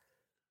eat.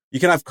 You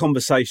can have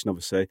conversation,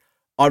 obviously.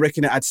 I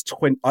reckon it adds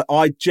 20.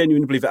 I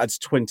genuinely believe it adds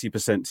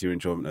 20% to your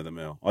enjoyment of the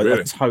meal. I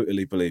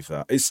totally believe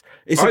that. It's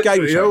a game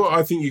changer. You know what?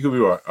 I think you could be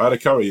right. I had a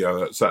curry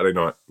Saturday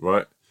night,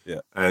 right?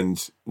 Yeah.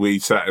 And we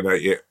sat and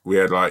ate it. We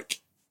had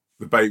like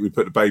the baby. We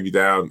put the baby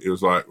down. It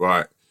was like,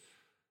 right,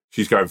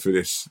 she's going through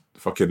this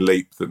fucking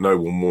leap that no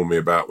one warned me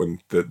about.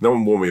 No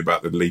one warned me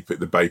about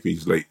the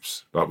baby's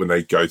leaps, like when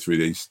they go through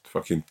these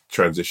fucking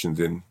transitions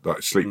in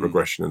like sleep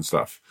regression and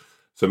stuff.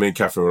 So me and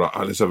Catherine were like,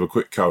 let's have a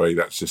quick curry.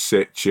 Let's just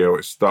sit, chill.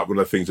 It's like one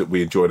of the things that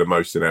we enjoy the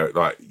most in our,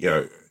 like, you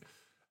know.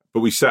 But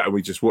we sat and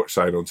we just watched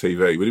something on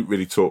TV. We didn't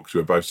really talk because we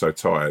were both so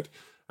tired.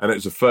 And it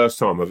was the first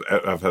time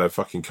I've had a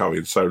fucking curry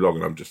in so long,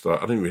 and I'm just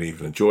like, I didn't really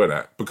even enjoy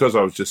that because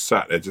I was just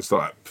sat there, just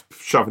like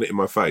shoving it in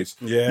my face.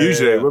 Yeah.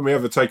 Usually, when we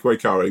have a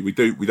takeaway curry, we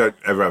don't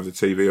ever have the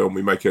TV on.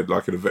 We make it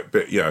like a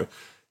bit, you know.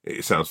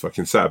 It sounds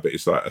fucking sad, but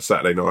it's like a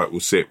Saturday night. We'll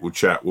sit, we'll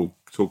chat, we'll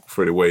talk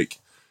through the week.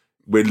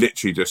 We're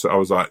literally just. I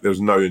was like, there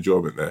was no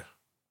enjoyment there.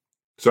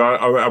 So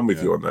I'm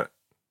with you on that.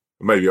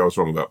 Maybe I was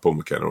wrong about Paul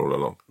McKenna all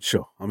along.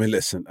 Sure. I mean,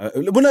 listen.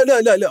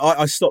 No.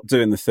 I stopped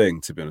doing the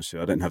thing, to be honest with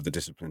you. I didn't have the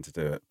discipline to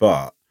do it.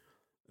 But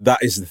that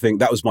is the thing.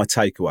 That was my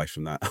takeaway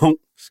from that.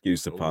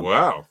 Excuse the pun.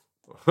 Wow.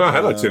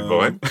 Hello, Tim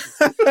Vine.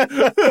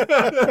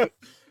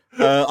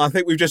 I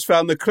think we've just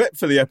found the clip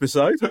for the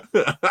episode.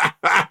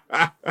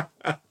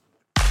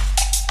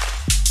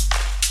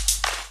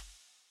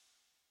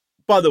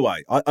 By the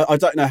way, I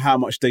don't know how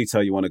much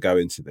detail you want to go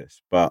into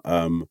this, but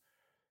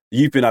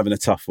you've been having a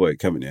tough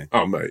week, haven't you?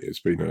 Oh, mate, it's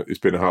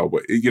been a hard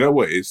week. You know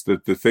what? It's the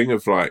thing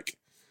of like,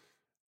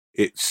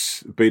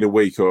 it's been a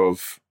week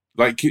of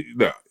like,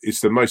 look,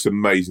 it's the most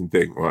amazing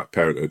thing, right?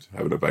 Parenthood,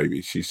 having a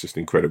baby. She's just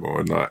incredible,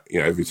 and like,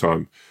 you know, every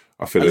time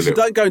I feel listen,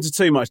 don't go into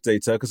too much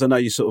detail because I know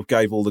you sort of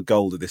gave all the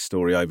gold of this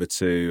story over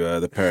to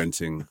the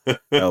Parenting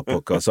Hell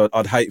podcast. So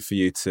I'd hate for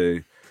you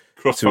to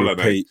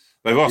repeat.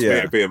 They've asked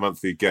me to be a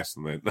monthly guest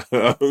on it.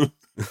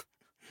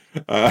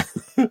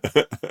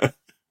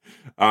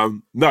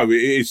 No,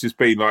 it's just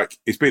been like,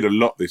 it's been a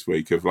lot this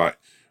week of like,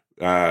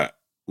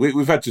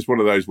 we've had just one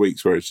of those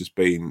weeks where it's just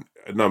been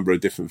a number of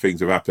different things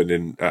have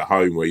happened at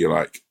home where you're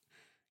like,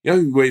 you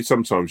know, where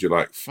sometimes you're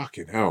like,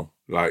 fucking hell,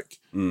 like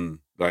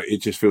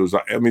it just feels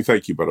like, I mean,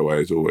 thank you, by the way,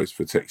 as always,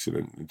 for texting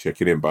and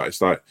checking in, but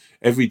it's like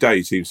every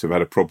day seems to have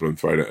had a problem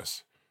thrown at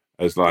us.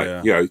 As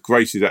like, you know,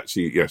 Grace is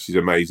actually, yeah, she's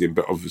amazing,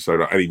 but obviously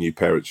like any new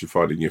parents you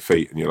find in your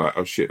feet and you're like,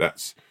 oh shit,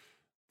 that's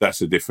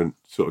a different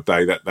sort of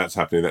day, that's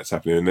happening,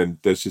 and then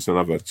there's just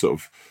another sort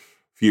of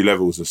few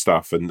levels of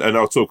stuff, and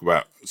I'll talk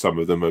about some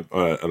of them at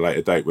a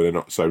later date when they're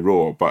not so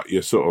raw, but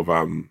you're sort of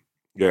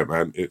yeah,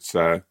 man, it's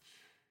been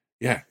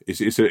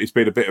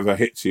a bit of a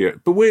hit to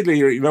you, but weirdly,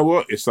 you know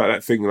what, it's like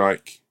that thing,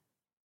 like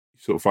you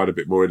sort of find a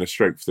bit more inner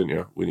strength, don't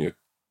you, when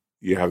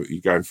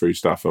you're going through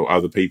stuff, or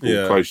other people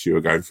close to you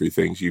are going through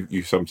things,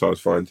 you sometimes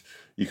find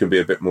you can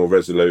be a bit more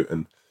resolute,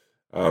 and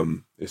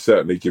it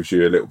certainly gives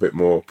you a little bit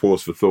more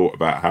pause for thought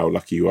about how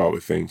lucky you are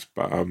with things.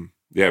 But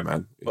yeah,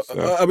 man.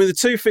 I mean,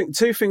 the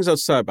two things I'd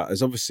say about it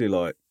is obviously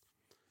like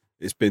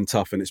it's been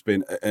tough, and it's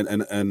been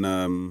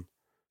when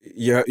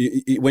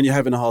you're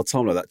having a hard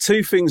time like that.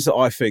 Two things that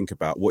I think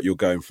about what you're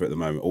going through at the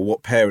moment, or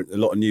what a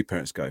lot of new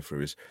parents go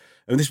through is,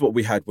 and this is what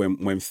we had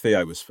when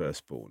Theo was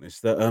first born, is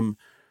that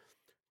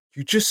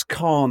you just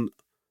can't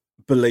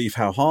believe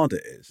how hard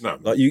it is. No.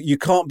 Like you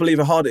can't believe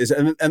how hard it is,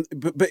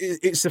 but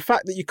it's the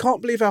fact that you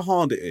can't believe how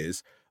hard it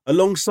is,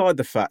 alongside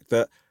the fact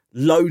that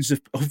loads of,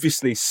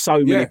 obviously, so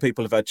many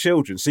people have had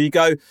children. So you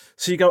go,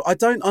 I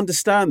don't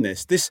understand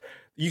this.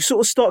 You sort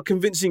of start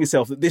convincing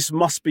yourself that this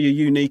must be a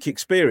unique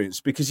experience,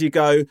 because you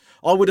go,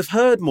 I would have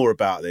heard more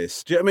about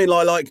this. Do you know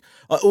what I mean?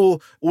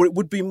 Or it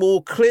would be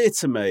more clear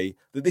to me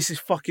that this is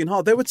fucking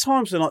hard. There were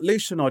times when like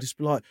Lucia and I just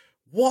be like,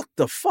 what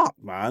the fuck,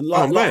 man?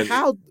 Like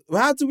how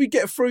do we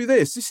get through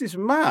this? This is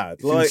mad.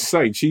 It's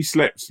insane. She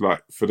slept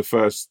like for the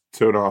first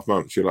 2.5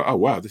 months. You're like, oh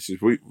wow,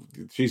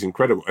 she's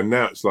incredible. And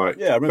now it's like,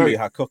 yeah, I remember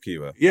how cocky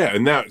you were. Yeah,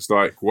 and now it's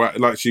like, wow,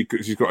 like she's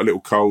got a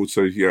little cold,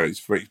 so you know, it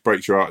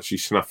breaks your heart.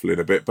 She's snuffling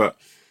a bit, but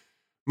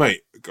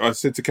mate, I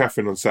said to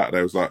Catherine on Saturday,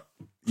 I was like,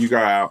 you go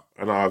out,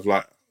 and I've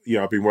like, you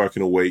know, I've been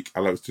working all week. I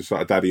know it's just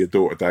like a daddy and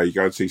daughter day. You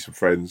go and see some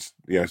friends.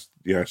 You know,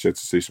 she had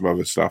to do some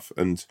other stuff,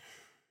 and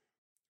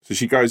so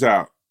she goes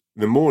out. In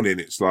the morning,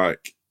 it's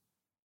like,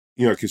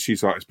 you know, because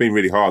she's like, it's been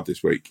really hard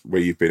this week where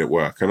you've been at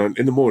work. And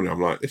in the morning,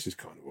 I'm like, this is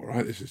kind of all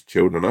right. This is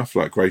chilled enough.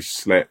 Like, Grace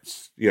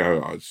slept, you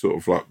know, I sort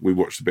of like, we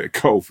watched a bit of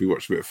golf, we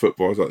watched a bit of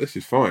football. I was like, this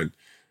is fine.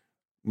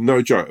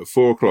 No joke. At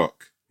 4:00,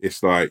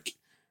 it's like,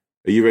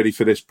 are you ready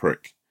for this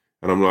prick?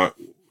 And I'm like,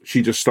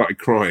 she just started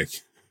crying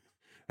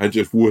and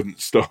just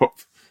wouldn't stop.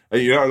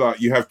 And, you know, like,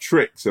 you have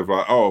tricks of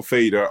like, oh, I'll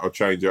feed her, I'll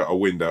change her, I'll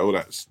wind her, all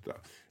that stuff.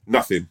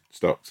 Nothing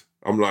stopped.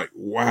 I'm like,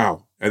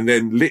 wow. And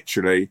then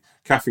literally,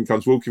 Catherine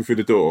comes walking through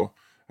the door,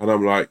 and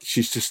I'm like,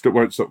 she's just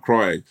won't stop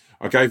crying.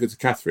 I gave it to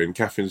Catherine.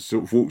 Catherine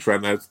sort of walks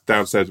around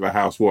downstairs of her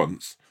house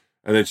once,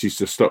 and then she's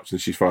just stopped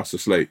and she's fast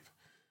asleep.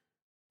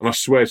 And I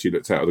swear she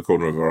looked out of the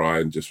corner of her eye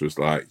and just was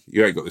like,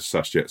 you ain't got this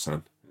sussed yet,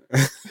 son.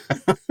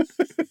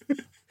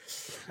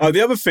 Oh,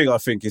 the other thing I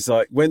think is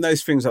like when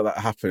those things like that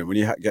happen, when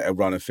you get a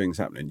run of things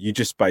happening, you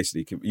just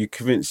basically you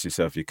convince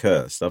yourself you're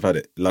cursed. I've had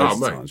it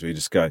loads of times where you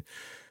just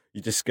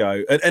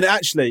go, and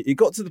actually it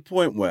got to the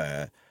point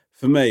where,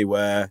 for me,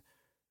 where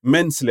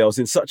mentally I was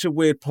in such a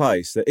weird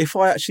place that if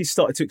I actually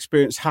started to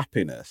experience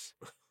happiness,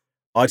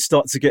 I'd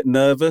start to get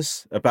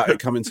nervous about it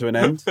coming to an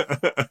end. Do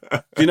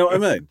you know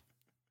what I mean?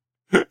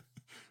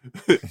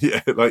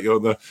 Yeah, like you're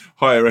on the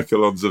higher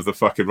echelons of the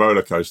fucking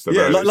roller coaster.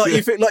 Yeah, like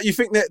you think that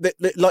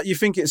you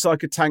think it's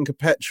like a tank of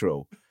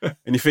petrol, and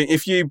you think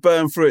if you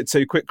burn through it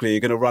too quickly, you're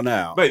going to run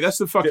out. Mate, that's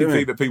the fucking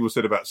thing that people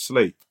said about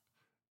sleep.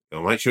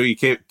 I'll make sure you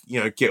get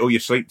all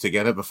your sleep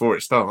together before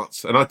it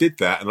starts. And I did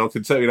that, and I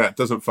can tell you that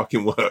doesn't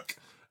fucking work.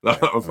 Like,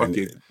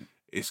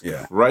 it's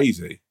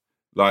crazy.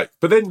 Like,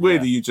 but then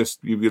weirdly,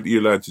 you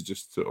learn to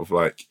just sort of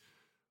like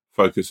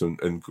focus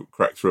and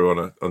crack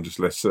through on just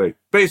less sleep.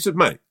 But it's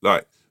mate,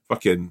 like.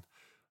 Fucking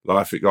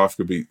life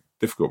could be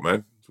difficult,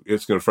 man.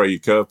 It's going to throw you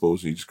curveballs,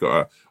 and you just got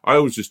to. I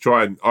always just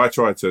try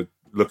to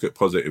look at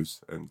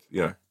positives, and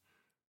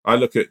I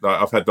look at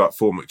like I've had like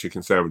 4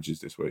 McChicken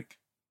sandwiches this week.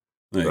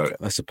 So,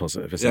 that's a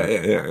positive, isn't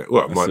it? Yeah.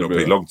 Well, it might not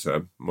be long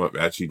term. Might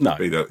actually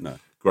be that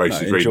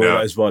Grace is reading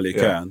out as well you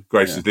can.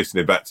 Grace is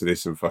listening back to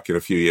this in fucking a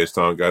few years'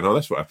 time, going, "Oh,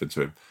 that's what happened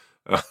to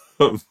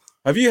him."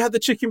 Have you had the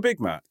chicken Big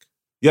Mac?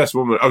 Yes,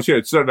 woman. Oh,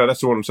 yeah. So no, that's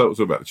the one I'm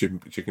talking about. The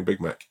chicken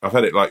Big Mac. I've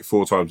had it like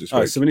 4 times this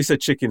week. So when you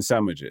said chicken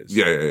sandwiches,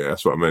 yeah,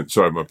 that's what I meant.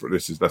 Sorry,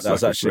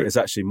 it's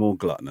actually more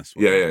gluttonous.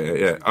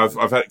 Yeah. I've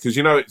had because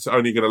it's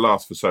only going to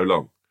last for so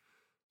long.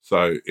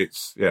 So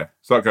it's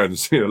like going to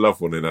see a loved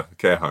one in a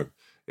care home.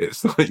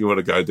 It's like you want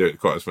to go and do it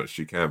quite as much as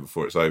you can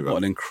before it's over. What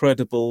an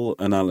incredible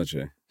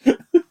analogy.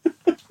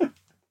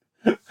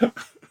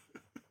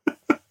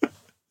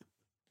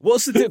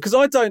 What's the deal? Because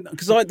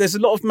there's a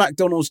lot of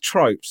McDonald's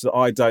tropes that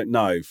I don't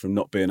know from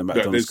not being a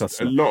McDonald's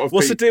customer.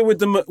 What's the deal with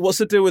the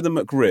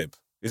McRib?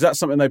 Is that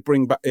something they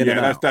bring back in?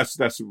 Yeah, that's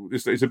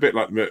it's a bit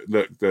like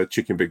the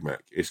chicken Big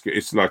Mac.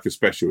 It's like a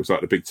special. It's like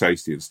the Big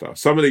Tasty and stuff.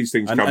 Some of these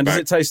things come back. Does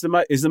it taste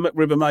is the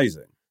McRib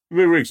amazing? The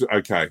McRib's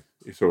okay.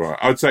 It's all right.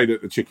 I'd say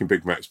that the chicken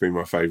Big Mac's been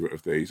my favourite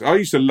of these. I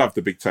used to love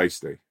the Big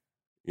Tasty.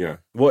 Yeah.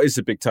 What is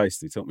the Big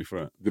Tasty? Talk me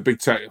through it. The Big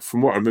Tasty,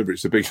 from what I remember,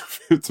 it's a big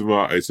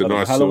tomato. It's a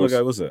nice How sauce. long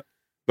ago was it?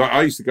 Like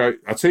I used to go.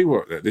 I tell you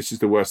what, this is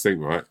the worst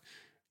thing, right?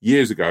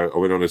 Years ago, I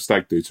went on a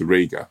stag do to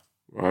Riga,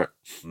 right?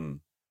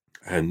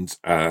 And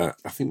I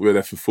think we were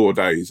there for 4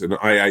 days, and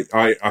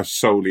I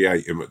solely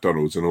ate in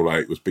McDonald's, and all I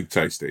ate was Big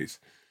Tasties.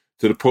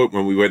 To the point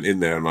when we went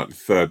in there on like the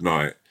 3rd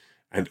night,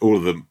 and all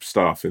of the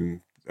staff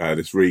in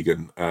this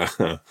Regan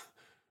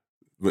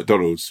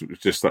McDonald's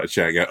just started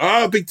shouting out,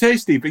 "Oh, Big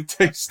Tasty, Big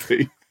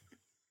Tasty!"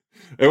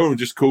 Everyone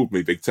just called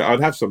me Big Tasty. I'd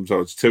have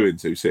sometimes 2 in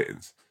 2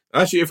 sittings.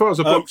 Actually, if I was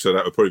a boxer,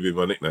 that would probably be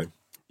my nickname.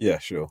 Yeah,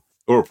 sure.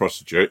 Or a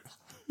prostitute.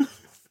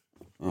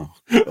 Oh,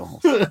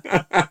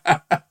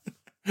 God.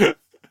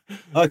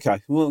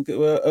 Okay. Well,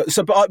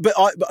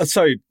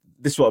 sorry.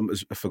 This is what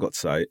I forgot to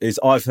say is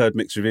I've heard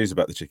mixed reviews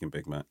about the chicken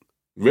Big Mac.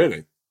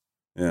 Really?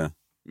 Yeah.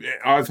 Yeah,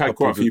 I've had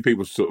quite a few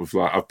people sort of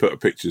like I've put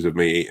pictures of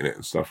me eating it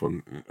and stuff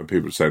on, and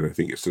people say they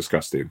think it's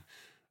disgusting.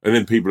 And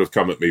then people have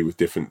come at me with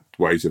different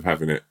ways of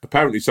having it.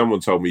 Apparently, someone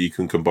told me you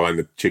can combine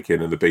the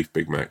chicken and the beef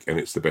Big Mac, and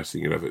it's the best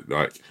thing you'll ever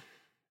like.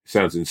 It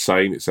sounds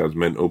insane. It sounds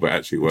mental, but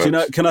actually works. Do you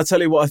know? Can I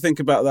tell you what I think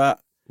about that?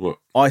 What?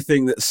 I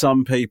think that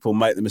some people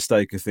make the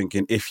mistake of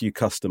thinking if you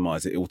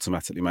customise it, it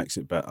automatically makes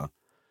it better.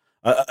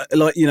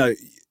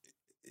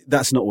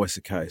 That's not always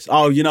the case.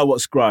 Oh, you know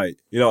what's great?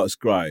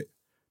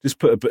 Just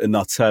put a bit of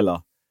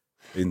Nutella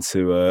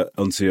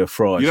onto your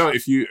fries. You know,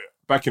 if you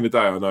back in the day,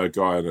 I know a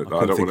guy. I don't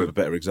want a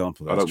better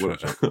example. I don't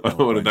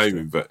want to name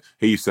him, but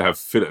he used to have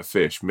fillet of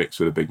fish mixed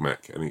with a Big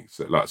Mac, and he's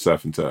like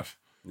surf and turf.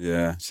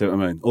 Yeah, see what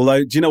I mean?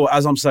 Although, do you know what?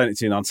 As I'm saying it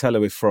to you,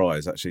 Nutella with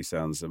fries actually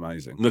sounds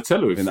amazing.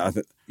 Nutella with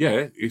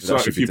it's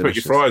like if you put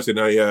your fries in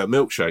a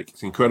milkshake,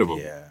 it's incredible.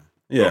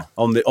 Yeah.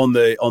 On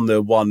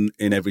the 1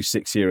 in every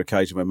 6 year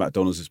occasion when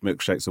McDonald's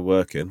milkshakes are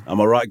working.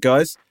 Am I right,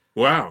 guys?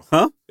 Wow.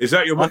 Huh? Is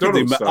that your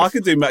McDonald's stuff? I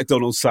could do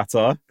McDonald's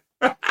satire.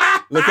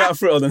 Look out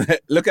for it on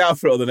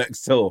the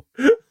next tour.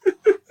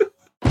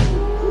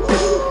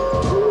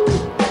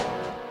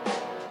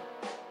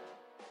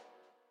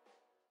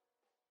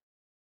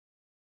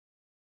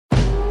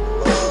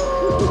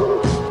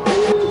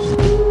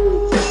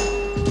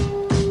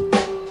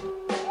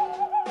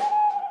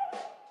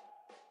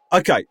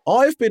 Okay,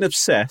 I've been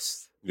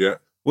obsessed. Yeah.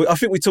 I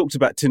think we talked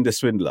about Tinder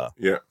Swindler.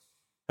 Yeah.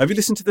 Have you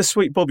listened to the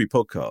Sweet Bobby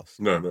podcast?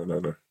 No.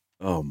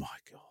 Oh, my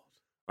God.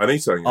 I need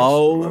something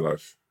else in my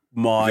life.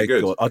 My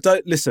God.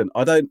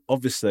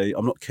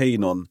 I'm not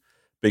keen on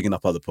bigging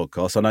up other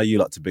podcasts. I know you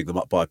like to big them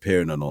up by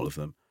appearing on all of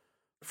them.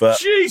 But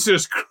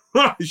Jesus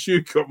Christ,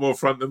 you've got more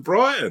front than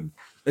Brian.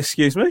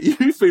 Excuse me?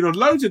 You've been on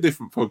loads of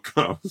different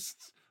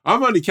podcasts.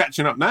 I'm only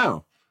catching up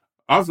now.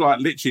 I've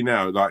literally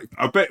now,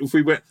 I bet if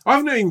we went, I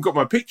haven't even got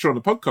my picture on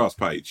the podcast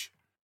page.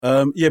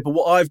 Yeah, but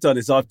what I've done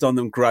is I've done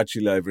them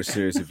gradually over a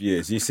series of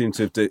years. You seem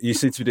to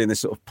be doing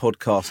this sort of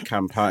podcast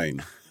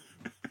campaign.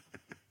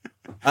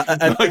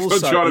 And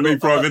also, I'm trying to be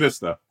Prime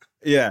Minister.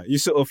 Yeah, you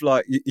sort of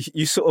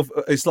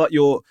it's like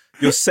you're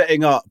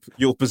setting up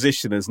your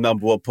position as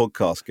number one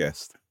podcast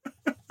guest.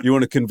 You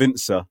want to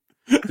convince her,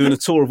 doing a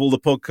tour of all the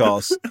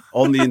podcasts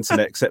on the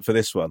internet except for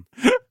this one.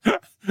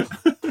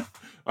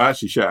 I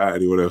actually shout out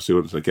anyone else who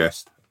wants a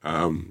guest.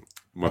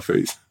 My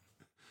feet.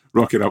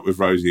 Rocking up with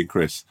Rosie and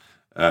Chris.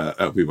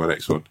 That'll be my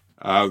next one.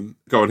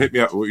 Go on, hit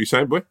me up. What are you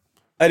saying, boy?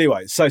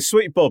 Anyway, so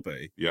Sweet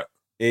Bobby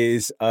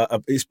is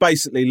it's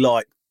basically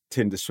like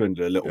Tinder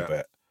Swindler a little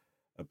bit.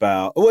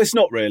 Well, it's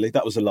not really.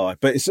 That was a lie.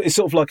 But it's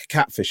sort of like a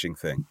catfishing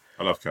thing.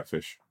 I love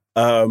catfish.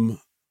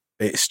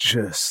 It's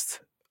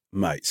just,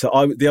 mate. So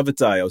the other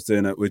day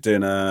we're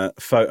doing a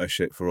photo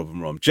shoot for Rob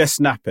and Rom. Jess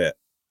Knappett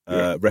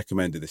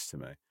recommended this to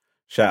me.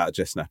 Shout out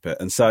Jess Knappett.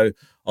 And so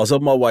I was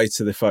on my way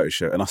to the photo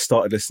shoot and I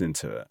started listening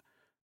to it,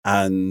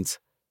 and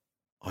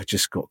I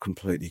just got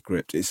completely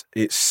gripped. It's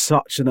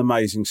such an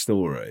amazing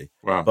story.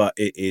 Wow. But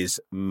it is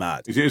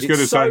mad. Is it as good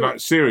as something like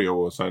Serial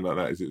or something like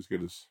that? Is it as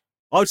good as...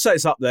 I would say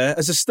it's up there.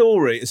 As a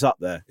story, it's up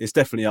there. It's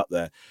definitely up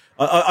there.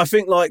 I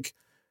think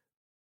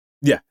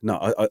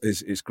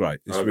it's great.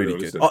 It's really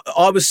good.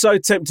 I was so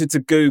tempted to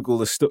Google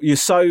the story. You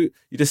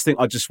just think,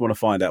 I just want to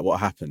find out what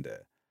happened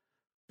here.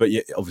 But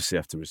you obviously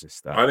have to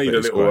resist that. I need a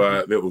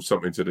little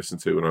something to listen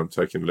to when I'm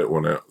taking the little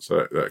one out.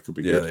 So that could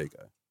be good. Yeah, there you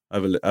go.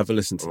 Have a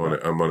listen to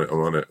that. I'm on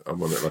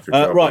it like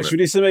a right, should we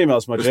do some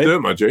emails, my G? Let's do it,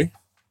 my G.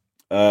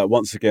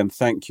 Once again,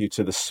 thank you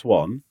to the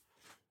Swan.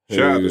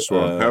 Shout out the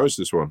Swan. How is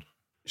the Swan?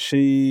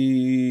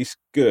 She's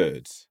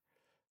good.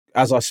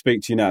 As I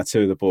speak to you now,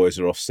 2 of the boys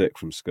are off sick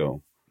from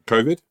school.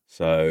 COVID?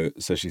 So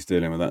she's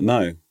dealing with that.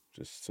 No,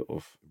 just sort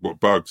of... What,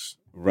 bugs?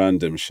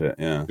 Random shit,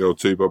 yeah. The old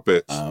 2 bob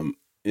bits.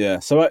 Yeah,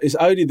 so it's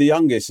only the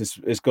youngest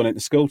has gone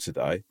into school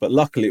today, but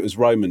luckily it was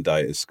Roman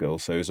Day at school,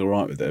 so he was all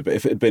right with it. But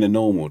if it had been a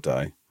normal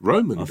day...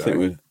 Roman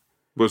Day?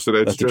 So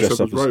they'd dress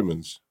up as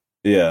Romans?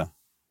 Yeah.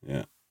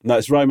 No,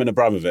 it's Roman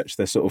Abramovich.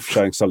 They're sort of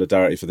showing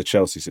solidarity for the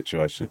Chelsea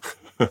situation.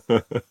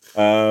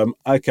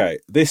 Okay,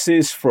 this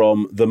is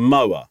from the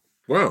Moa.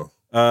 Wow.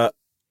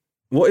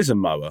 What is a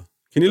Moa?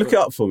 Can you look it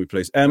up for me,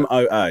 please?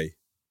 MOA.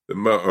 The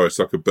Moa, it's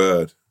like a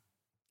bird.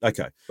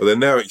 Okay. Well, they're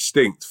now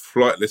extinct,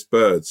 flightless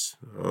birds.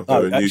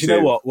 Actually, you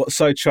know what? What's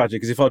so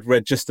tragic is if I'd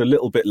read just a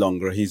little bit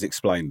longer, he's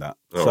explained that.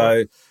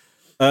 Right.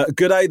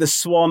 Good day, the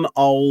swan,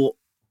 owl.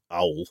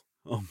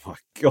 Oh, my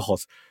God.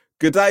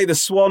 Good day, the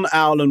swan,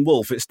 owl and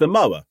wolf. It's the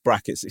Moa,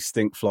 brackets,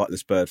 extinct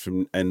flightless bird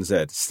from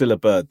NZ. Still a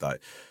bird, though.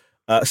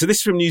 So this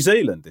is from New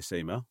Zealand, this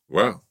email.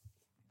 Wow.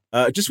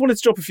 Just wanted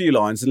to drop a few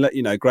lines and let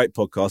you know, great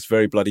podcast,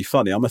 very bloody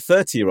funny. I'm a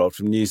 30-year-old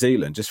from New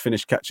Zealand, just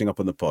finished catching up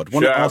on the pod.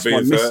 Shout out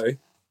being 30.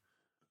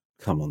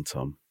 Come on,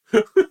 Tom.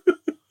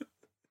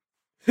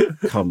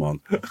 Come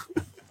on.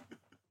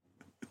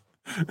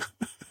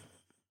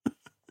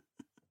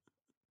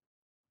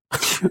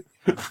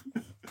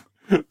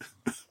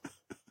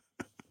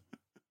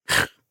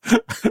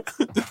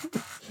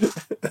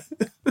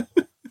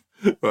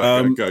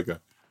 Go.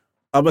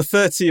 I'm a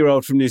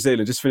 30-year-old from New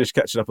Zealand, just finished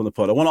catching up on the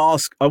pod. I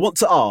want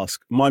to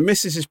ask, my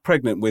missus is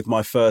pregnant with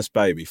my first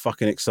baby.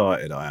 Fucking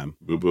excited I am.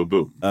 Boom, boom,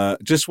 boom.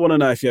 Just want to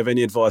know if you have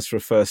any advice for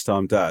a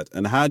first-time dad,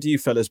 and how do you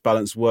fellas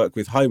balance work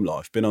with home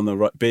life, being on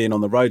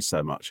the road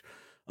so much?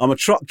 I'm a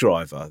truck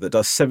driver that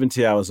does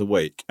 70 hours a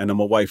week, and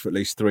I'm away for at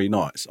least 3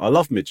 nights. I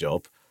love my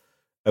job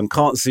and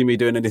can't see me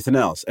doing anything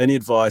else. Any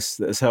advice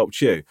that has helped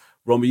you?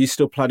 Rom, are you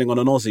still planning on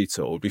an Aussie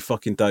tour? It would be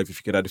fucking dope if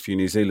you could add a few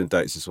New Zealand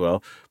dates as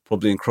well.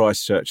 Probably in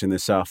Christchurch in the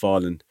South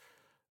Island.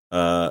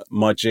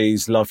 My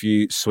G's, love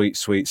you, sweet,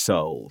 sweet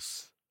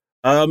souls.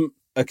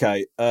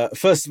 Okay.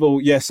 First of all,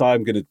 yes, I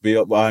am going to be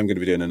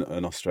doing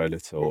an Australia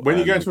tour. When are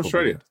you going to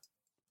Australia?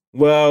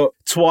 Well,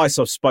 twice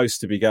I'm supposed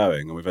to be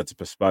going, and we've had to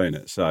postpone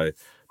it.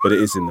 But it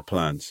is in the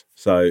plans.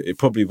 So it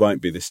probably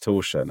won't be this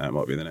tour show now. It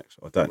might be the next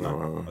one. I don't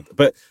know.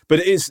 But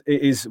it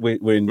is. We're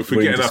in. If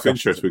we get enough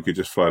interest, we could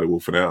just fly to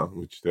Wolfen out.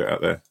 We could do it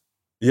out there.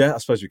 Yeah, I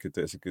suppose we could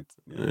do it. It's a good.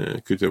 Yeah,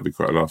 it could be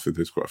quite a laugh if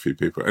there's quite a few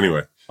people.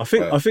 Anyway, I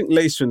think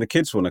Lisa and the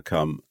kids want to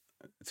come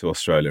to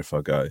Australia if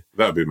I go.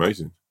 That'd be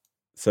amazing.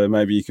 So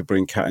maybe you could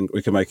bring Cat and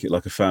we can make it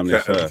like a family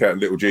affair. Cat and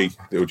little G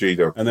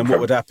dog. And then what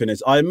would happen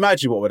is, I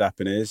imagine what would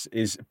happen is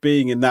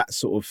being in that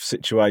sort of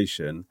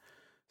situation,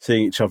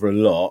 seeing each other a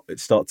lot, it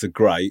starts to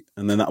grate,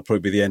 and then that'll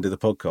probably be the end of the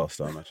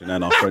podcast, I imagine,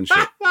 and our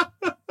friendship.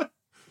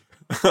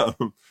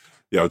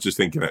 Yeah, I was just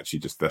thinking, actually,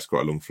 that's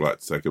quite a long flight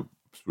to take a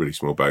really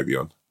small baby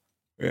on.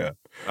 Yeah.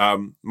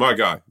 My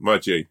guy, my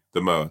G,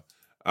 the mower.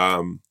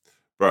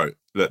 Bro,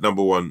 look,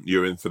 number one,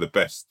 you're in for the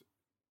best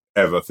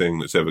ever thing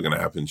that's ever going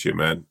to happen to you,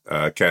 man.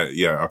 I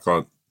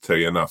can't tell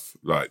you enough.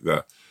 Like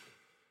that.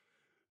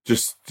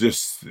 Just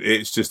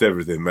it's just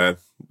everything, man.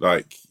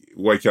 Like,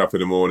 waking up in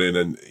the morning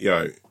and,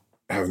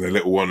 having a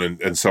little one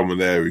and someone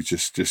there who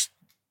just does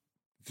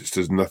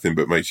nothing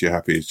but makes you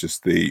happy is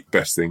just the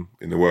best thing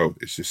in the world.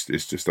 It's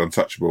just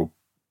untouchable.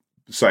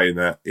 Saying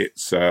that,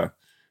 it's the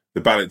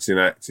balancing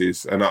act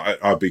is, and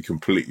I'd be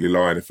completely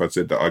lying if I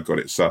said that I got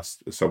it sussed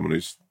as someone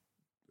who's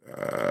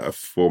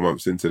 4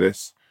 months into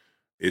this.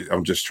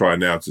 I'm just trying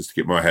now just to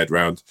get my head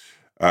around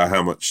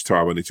how much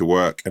time I need to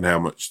work and how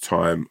much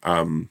time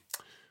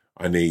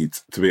I need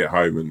to be at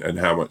home and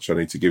how much I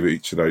need to give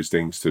each of those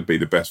things to be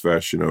the best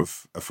version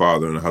of a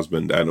father and a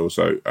husband, and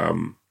also,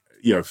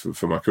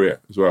 for my career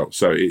as well.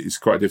 So it's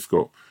quite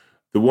difficult.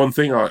 The one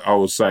thing I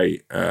will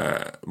say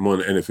more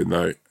than anything,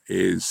 though,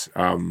 is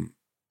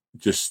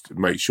just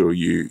make sure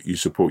you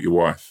support your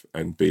wife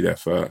and be there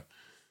for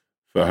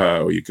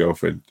her or your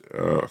girlfriend.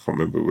 I can't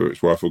remember whether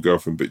it's wife or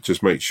girlfriend, but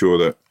just make sure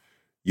that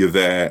you're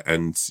there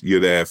and you're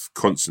there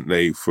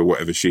constantly for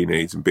whatever she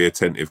needs, and be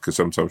attentive, because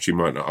sometimes she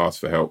might not ask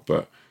for help,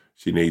 but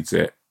she needs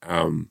it.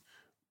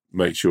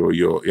 Make sure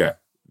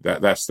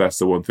that's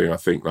the one thing I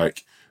think,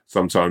 like,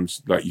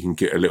 sometimes, like, you can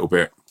get a little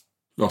bit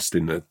lost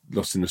in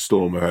the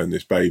storm of having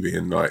this baby,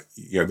 and like,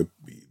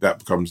 that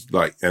becomes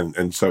like,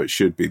 and so it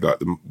should be like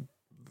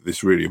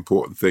this really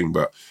important thing,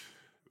 but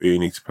you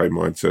need to pay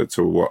mind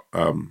to what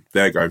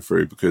they're going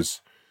through,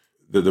 because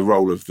the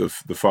role of the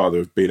father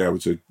of being able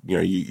to,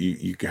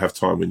 you have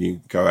time when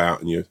you go out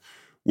and you're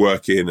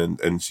working,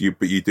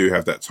 but you do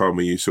have that time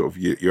where you sort of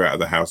you're out of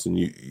the house and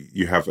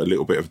you have a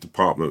little bit of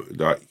department,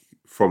 like,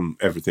 from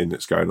everything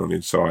that's going on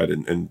inside,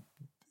 and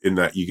in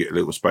that you get a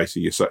little space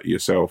of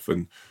yourself,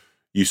 and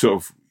you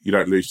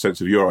don't lose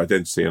sense of your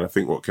identity. And I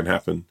think what can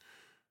happen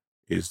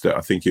is that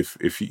I think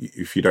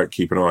if you don't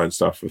keep an eye on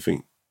stuff, I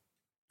think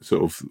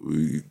sort of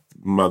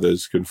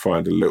mothers can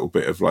find a little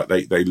bit of, like,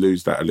 they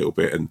lose that a little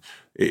bit, and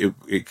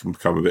it can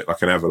become a bit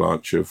like an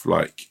avalanche of,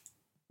 like,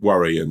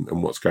 worry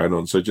and what's going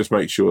on. So just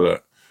make sure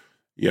that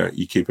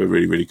you keep a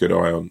really, really good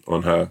eye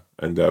on her,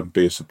 and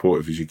be as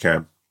supportive as you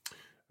can,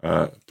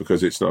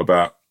 because it's not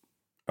about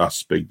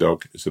us, big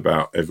dog. It's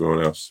about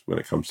everyone else when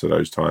it comes to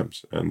those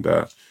times. And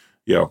do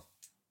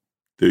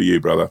you,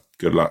 brother?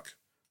 Good luck.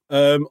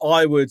 I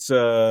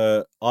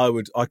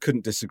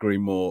couldn't disagree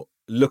more.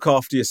 Look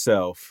after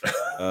yourself.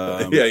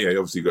 Yeah.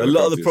 Obviously, a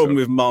lot of the problem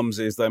with mums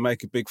is they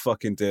make a big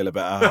fucking deal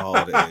about how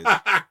hard it is,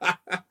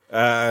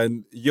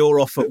 and you're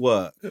off at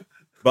work.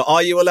 But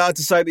are you allowed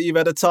to say that you've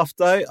had a tough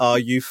day? Are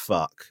you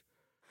fuck?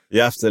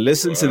 You have to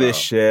listen to this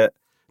shit.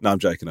 No, I'm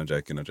joking. I'm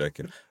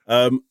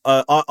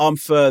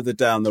further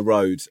down the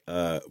road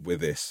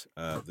with this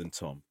than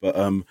Tom, but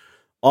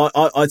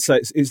I'd say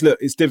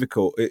it's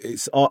difficult.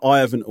 I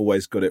haven't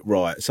always got it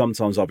right.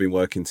 Sometimes I've been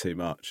working too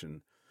much,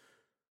 and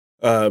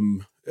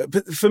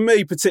but for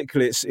me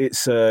particularly,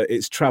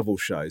 it's travel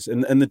shows,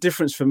 and the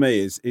difference for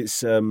me is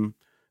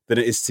that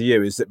it is to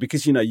you is that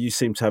because you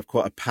seem to have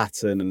quite a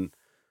pattern and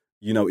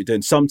you know what you're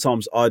doing.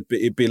 Sometimes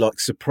it'd be like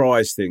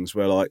surprise things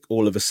where, like,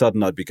 all of a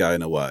sudden I'd be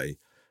going away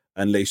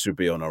and Lisa would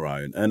be on her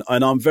own, and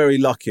I'm very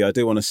lucky. I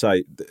do want to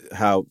say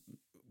how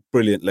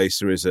brilliant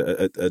Lisa is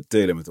at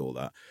dealing with all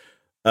that.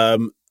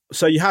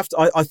 So you have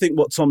to. I think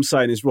what Tom's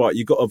saying is right.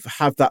 You've got to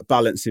have that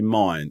balance in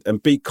mind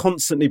and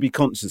constantly be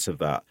conscious of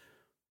that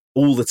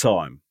all the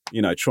time.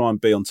 Try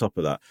and be on top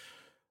of that.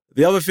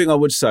 The other thing I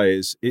would say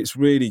is it's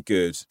really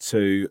good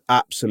to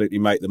absolutely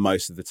make the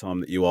most of the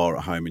time that you are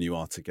at home and you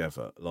are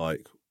together.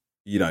 Like,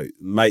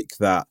 make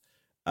that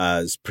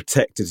as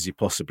protected as you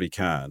possibly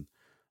can.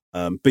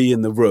 Be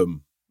in the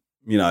room,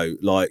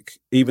 like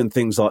even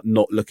things like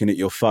not looking at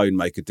your phone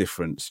make a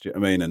difference. Do you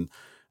know what I mean? And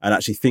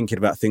actually thinking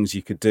about things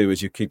you could do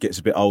as your kid gets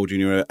a bit older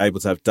and you're able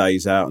to have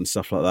days out and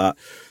stuff like that.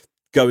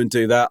 Go and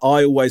do that.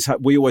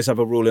 We always have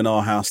a rule in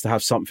our house to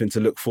have something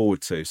to look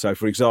forward to. So,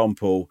 for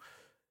example,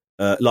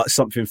 like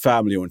something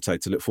family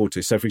oriented to look forward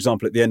to. So, for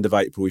example, at the end of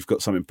April, we've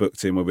got something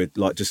booked in where we're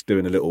like just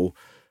doing a little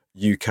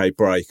UK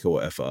break or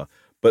whatever.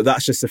 But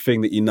that's just a thing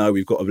that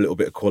we've got a little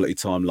bit of quality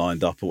time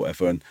lined up or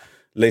whatever. And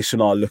Lisa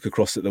and I look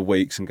across at the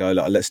weeks and go,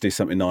 let's do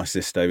something nice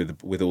this day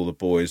with all the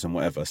boys and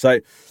whatever. So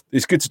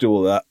it's good to do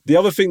all that. The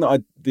other thing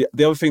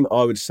that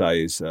I would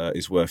say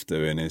is worth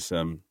doing is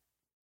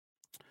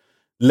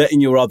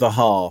letting your other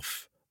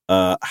half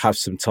have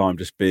some time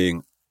just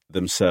being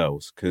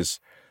themselves. Because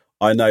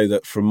I know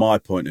that from my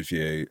point of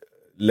view,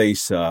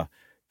 Lisa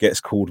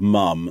gets called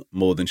mum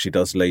more than she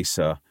does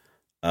Lisa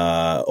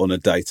on a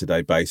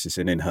day-to-day basis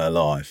and in her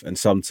life. And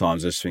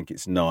sometimes I just think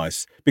it's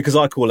nice because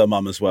I call her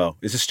mum as well.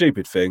 It's a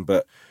stupid thing,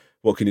 but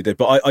what can you do?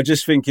 But I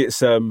just think it's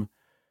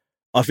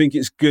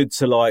good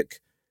to like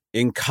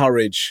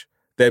encourage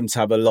them to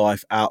have a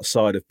life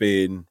outside of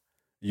being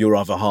your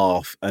other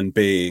half and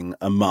being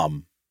a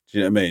mum. Do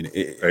you know what I mean?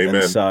 Amen.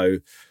 And so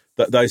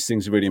those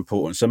things are really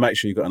important. So make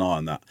sure you've got an eye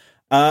on that.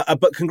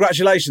 But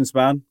congratulations,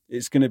 man.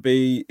 It's going to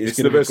be it's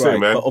going the to be best great.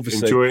 thing, man. But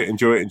obviously,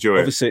 enjoy it.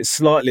 Obviously, it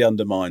slightly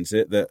undermines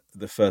it that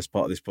the first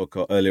part of this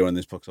podcast, earlier on in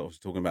this podcast, I was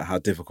talking about how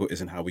difficult it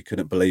is and how we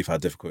couldn't believe how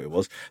difficult it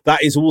was.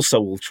 That is also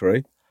all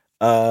true.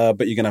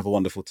 But you're going to have a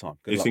wonderful time.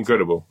 It's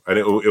incredible. And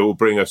it will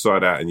bring a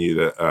side out in you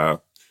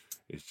that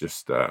it's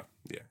just,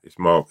 Yeah, it's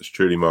marvelous,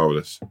 truly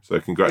marvelous. So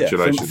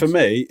congratulations. Yeah, for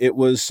me, it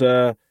was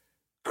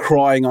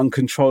crying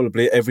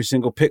uncontrollably at every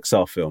single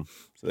Pixar film.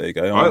 So there you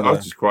go. I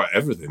just cry at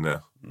everything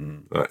now.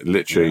 Like,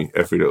 literally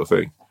every little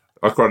thing.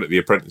 I cried at The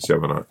Apprentice the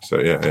other night. So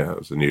yeah, that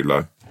was a new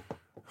low.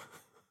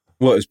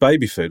 Well, it was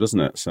baby food,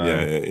 wasn't it? So,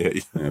 yeah,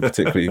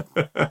 particularly.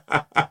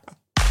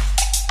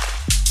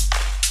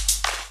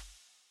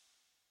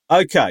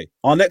 Okay,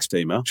 our next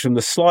email from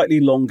the slightly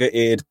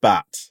longer-eared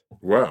bat.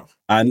 Wow.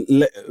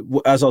 And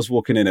as I was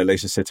walking in,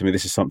 Elisa said to me,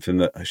 this is something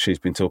that she's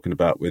been talking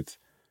about with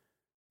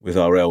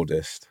our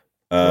eldest.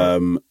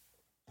 And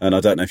I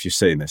don't know if you've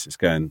seen this. It's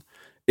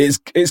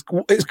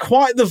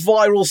quite the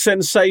viral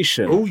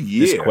sensation. Oh, yeah.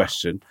 This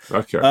question.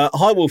 Okay.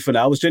 Hi, Wolf and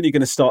Al. I was genuinely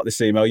going to start this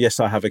email. Yes,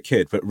 I have a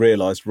kid, but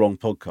realised wrong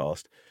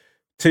podcast.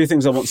 2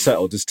 things I want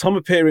settled. Does Tom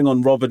appearing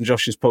on Rob and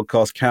Josh's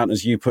podcast count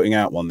as you putting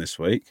out one this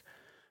week?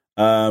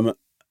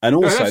 And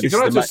also, actually,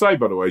 can I just say,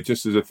 by the way,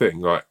 just as a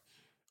thing, like,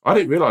 I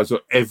didn't realise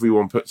that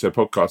everyone puts their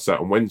podcasts out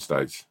on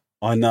Wednesdays.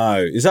 I know.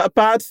 Is that a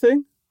bad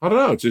thing? I don't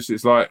know.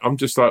 I'm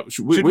just like,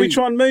 should we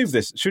try and move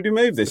this? Should we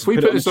move this? If we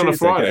put this on a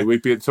Friday,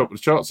 we'd be at the top of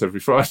the charts every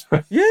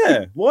Friday.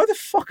 Yeah. Why the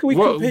fuck are we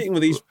competing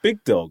with these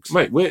big dogs?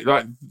 Mate, we're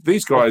like,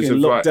 these guys have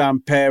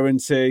lockdown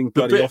parenting,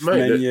 bloody off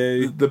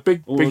menu. The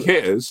big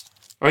hitters.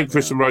 I think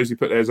Chris and Rosie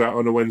put theirs out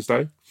on a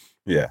Wednesday.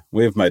 Yeah,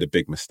 we've made a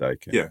big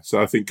mistake. Yeah,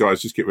 so I think,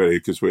 guys, just get ready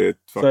because we're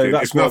fucking,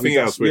 if nothing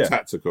else, we're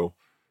tactical.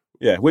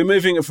 Yeah, we're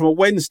moving it from a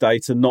Wednesday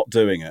to not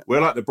doing it. We're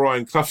like the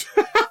Brian Clough.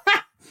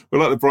 We're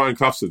like the Brian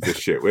Cloughs of this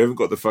shit. We haven't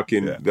got the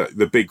fucking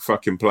the big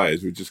fucking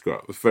players. We've just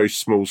got a very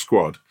small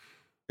squad.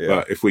 Yeah.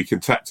 But if we can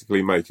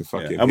tactically make a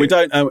fucking and we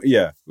don't,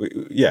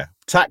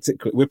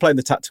 tactically, we're playing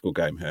the tactical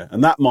game here,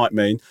 and that might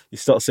mean you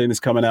start seeing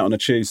this coming out on a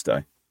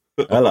Tuesday.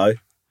 Hello,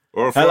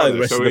 or a Friday, hello, the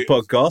rest of the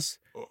podcast.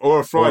 Or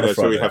a Friday,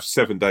 so we have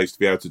 7 days to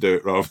be able to do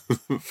it rather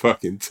than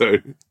fucking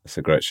 2. That's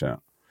a great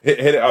shout. Hit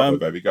it up,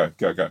 baby. Go.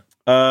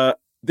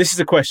 This is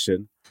a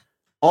question.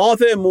 Are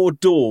there more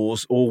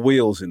doors or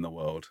wheels in the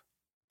world?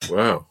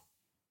 Wow.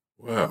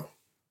 Well,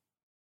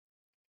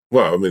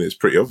 I mean, it's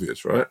pretty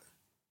obvious, right?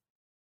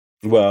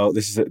 Well,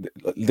 this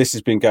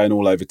has been going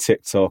all over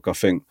TikTok. I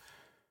think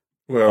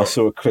I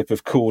saw a clip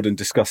of Corden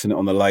discussing it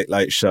on the Late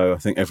Late Show. I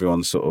think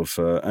everyone's sort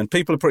of... and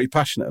people are pretty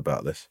passionate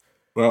about this.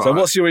 Well, so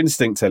what's your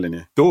instinct telling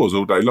you? Doors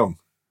all day long.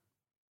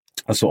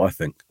 That's what I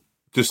think.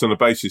 Just on the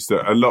basis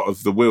that a lot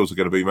of the wheels are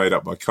going to be made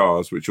up by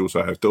cars, which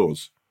also have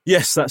doors.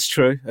 Yes, that's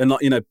true. And,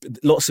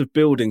 lots of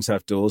buildings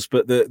have doors.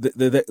 But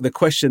the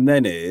question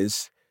then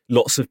is,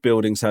 lots of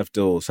buildings have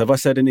doors. Have I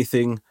said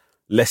anything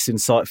less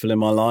insightful in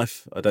my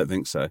life? I don't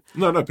think so.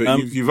 No, but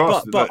you've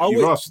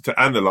asked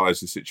to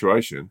analyse the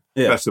situation.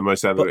 Yeah, that's the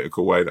most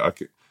analytical way that I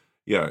could...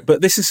 Yeah.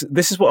 But this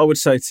is what I would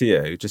say to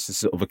you, just as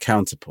sort of a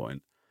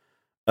counterpoint.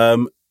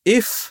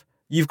 If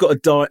you've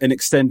got an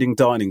extending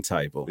dining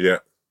table, yeah,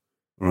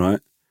 right,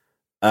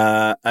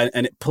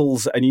 and it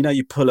pulls, and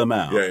you pull them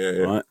out,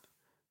 right,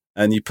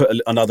 and you put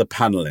another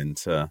panel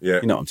into,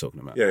 you know what I'm talking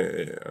about,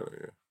 yeah.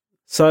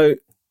 So,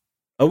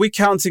 are we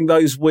counting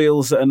those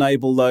wheels that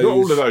enable those? Not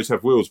all of those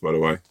have wheels, by the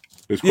way.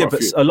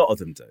 But a lot of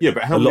them do. Yeah,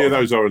 but how many of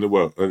those are in the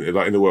world?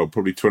 Like in the world,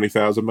 probably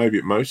 20,000, maybe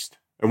at most.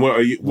 And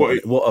what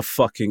a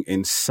fucking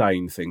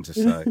insane thing to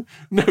say.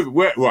 No,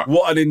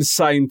 what an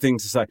insane thing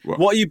to say.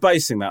 What are you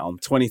basing that on?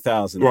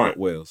 20,000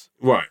 wheels.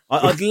 Right.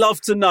 I'd love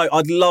to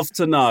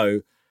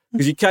know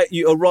because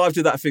you arrived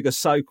at that figure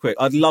so quick.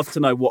 I'd love to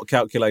know what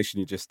calculation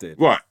you just did.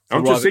 Right.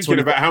 I'm just thinking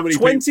about how many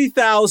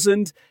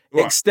 20,000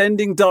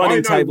 extending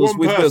dining tables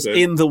with wheels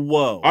in the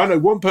world. I know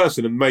one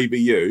person, and maybe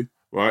you,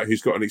 right,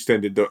 who's got an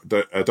extended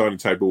dining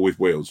table with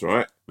wheels,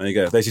 right? There you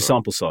go. There's your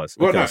sample size.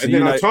 Well, no, and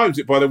then I times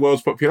it by the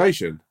world's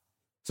population.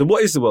 So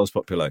what is the world's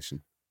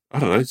population? I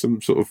don't know,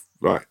 some sort of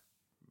like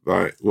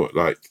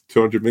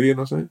 200 million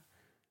or something?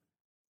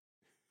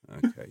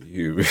 Okay,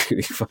 you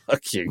really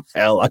fucking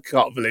hell. I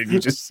can't believe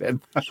you just said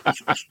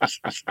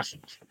that.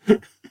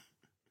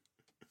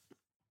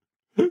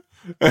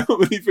 How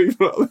many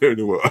people are there in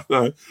the world?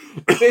 No.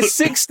 There's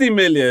 60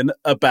 million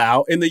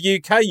about in the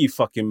UK, you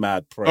fucking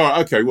mad prick.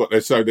 Oh, okay,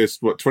 there's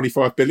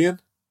 25 billion?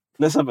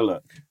 Let's have a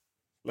look.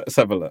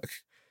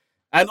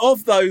 And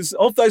of those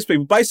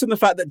people, based on the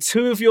fact that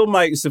 2 of your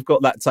mates have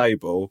got that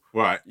table,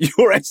 right,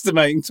 you're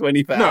estimating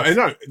 20,000.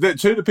 No.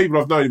 2 of the people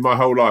I've known in my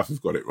whole life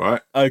have got it, right?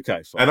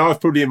 Okay, fine. And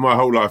I've probably in my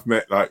whole life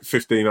met like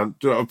 1,500.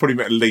 I've probably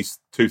met at least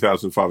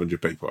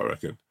 2,500 people, I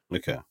reckon.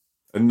 Okay.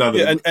 And none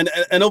of them.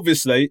 And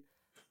obviously,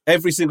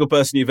 every single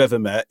person you've ever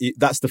met,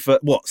 that's the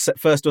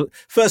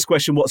first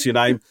question, what's your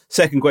name?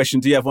 Second question,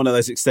 do you have one of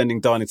those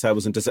extending dining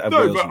tables and does it have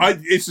wheels? No,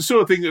 but it's the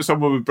sort of thing that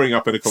someone would bring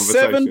up in a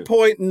conversation.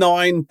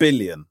 7.9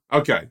 billion.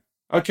 Okay.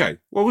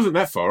 Well, wasn't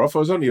that far off? I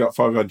was only like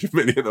 500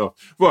 million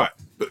off. Right.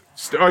 But,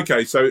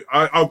 okay, so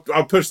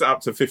I'll push that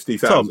up to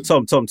 50,000.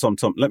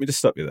 Tom, let me just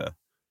stop you there.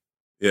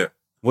 Yeah.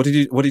 What did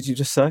you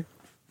just say?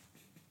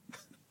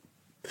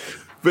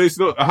 But it's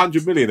not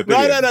 100 million a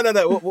billion.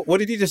 No. What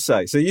did you just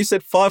say? So you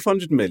said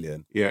 500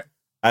 million. Yeah.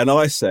 And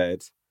I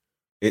said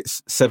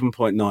it's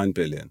 7.9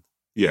 billion.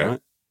 Yeah.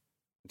 Right?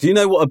 Do you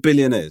know what a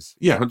billion is?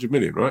 Yeah, 100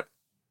 million, right?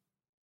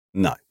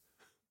 No.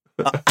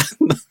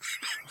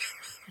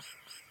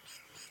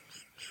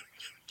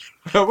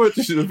 How much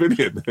is a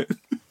billion?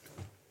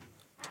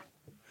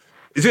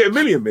 Is it a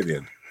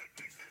million?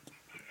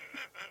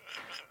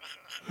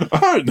 I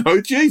don't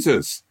know,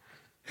 Jesus.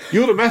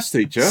 You're the maths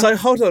teacher. So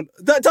hold on.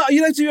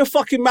 You don't do your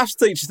fucking maths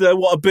teacher know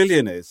what a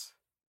billion is.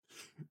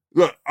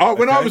 Look,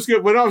 when I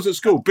was at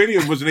school,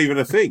 billion wasn't even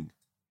a thing.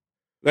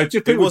 Like,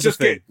 It was a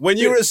thing. When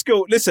you were at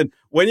school, listen,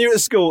 when you were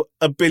at school,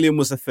 a billion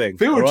was a thing.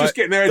 People were just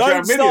getting their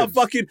heads around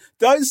millions.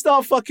 Don't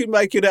start fucking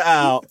making it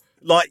out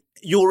like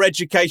your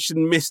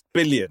education missed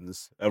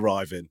billions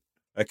arriving.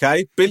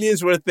 Okay?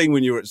 Billions were a thing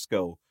when you were at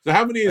school. So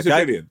how many is a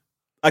billion?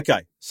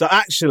 Okay. So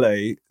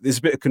actually, there's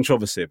a bit of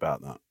controversy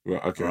about that.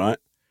 Right, okay. Right?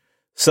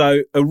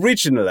 So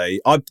originally,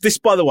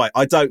 by the way,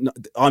 I don't know,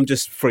 I'm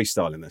just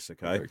freestyling this,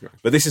 okay?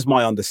 But this is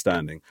my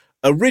understanding.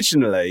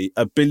 Originally,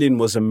 a billion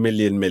was a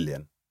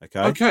million. Okay.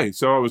 Okay,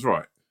 so I was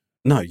right.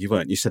 No, you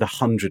weren't. You said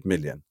 100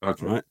 million.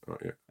 Okay. Right?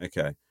 Yeah.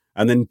 Okay.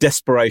 And then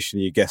desperation,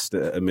 you guessed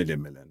at a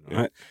million, right?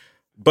 Yeah.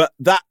 But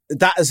that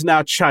has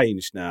now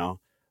changed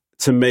now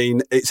to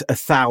mean it's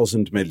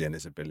 1,000 million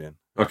is a billion.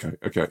 Okay.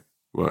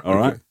 Right. All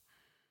right.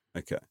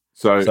 Okay.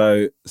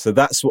 So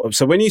that's what.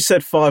 So when you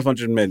said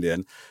 500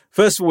 million,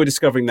 first of all, we're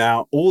discovering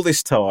now all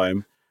this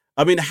time.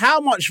 I mean, how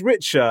much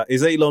richer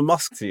is Elon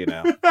Musk to you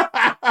now?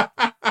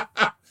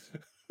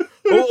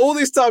 all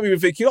this time you've been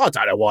thinking, I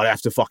don't know why they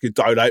have to fucking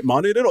donate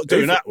money. They're not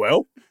doing that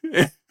well.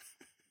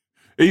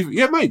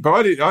 Yeah, mate.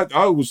 But I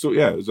always thought,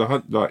 it was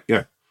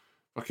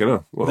fucking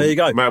hell. Well, there you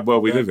go. Mad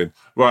world we live in.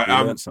 Right.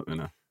 That's something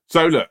now.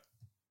 So look,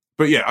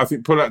 but yeah, I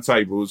think pull-out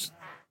tables.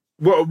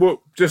 What?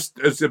 Just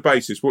as a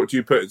basis, what do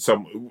you put in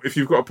some? If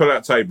you've got a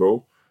pull-out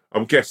table,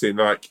 I'm guessing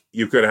like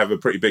you're going to have a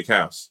pretty big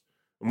house.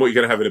 And what you're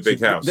going to have in a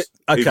big house?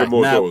 Even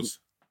more doors.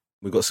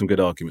 We've got some good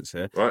arguments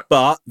here, right?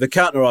 But the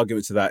counter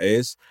argument to that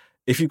is,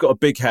 if you've got a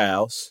big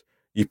house,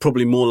 you're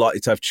probably more likely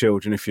to have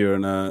children. If you're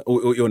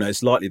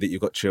it's likely that you've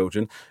got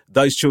children.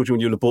 Those children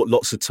you'll have bought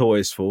lots of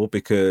toys for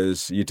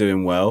because you're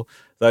doing well.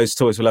 Those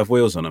toys will have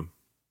wheels on them.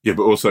 Yeah,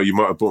 but also you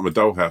might have bought them a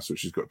dollhouse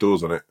which has got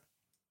doors on it.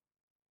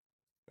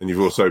 And you've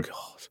also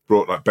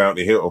brought like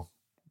Bounty Hill,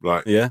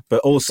 like but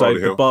also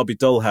the Barbie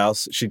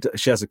dollhouse.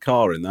 She has a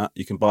car in that.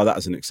 You can buy that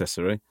as an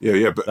accessory.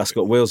 Yeah, but that's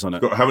got wheels on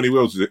it. How many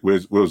wheels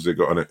has it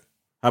got on it?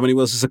 How many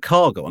wheels has a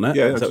car got on it?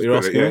 Yeah, is that what you're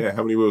asking? Yeah.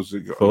 How many wheels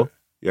has it got on it?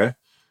 Yeah,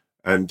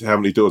 and how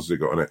many doors has it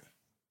got on it?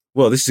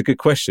 Well, this is a good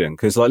question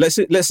because like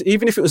let's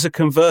even if it was a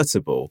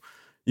convertible,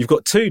 you've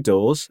got two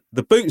doors.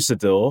 The boot's a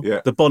door.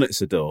 Yeah. The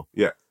bonnet's a door.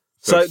 Yeah.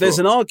 So there's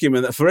an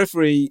argument that for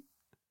every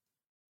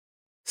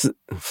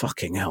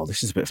fucking hell,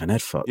 this is a bit of an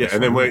head fuck. Yeah,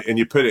 and then and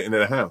you put it in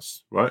a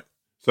house, right?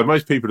 So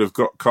most people have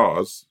got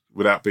cars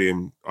without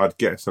being, I'd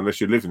guess, unless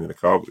you're living in a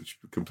car, which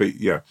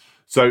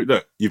So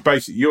look, you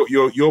basically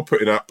you're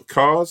putting up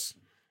cars,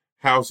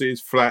 houses,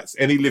 flats,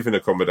 any living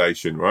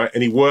accommodation, right?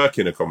 Any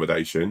working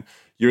accommodation.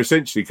 You're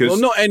essentially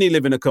not any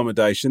living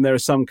accommodation. There are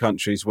some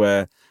countries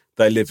where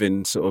they live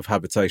in sort of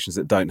habitations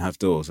that don't have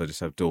doors; they just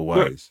have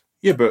doorways.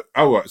 Yeah, but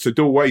so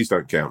doorways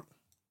don't count.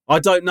 I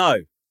don't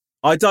know.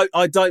 I don't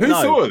know. Who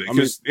thought of it?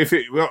 Because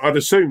I'd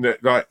assume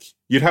that like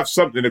you'd have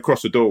something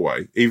across a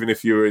doorway, even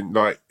if you're in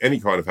like any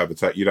kind of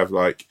habitat, you'd have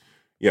like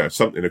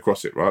something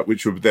across it, right?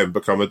 Which would then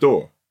become a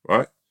door,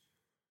 right?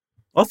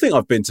 I think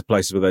I've been to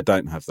places where they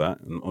don't have that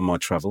on my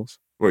travels.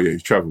 Well, yeah,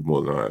 you've travelled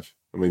more than I have.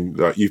 I mean,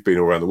 like you've been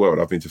all around the world.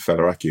 I've been to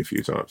Faliraki a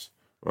few times,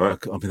 right?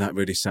 I mean, that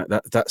really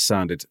that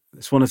sounded.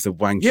 It's one of the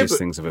wankiest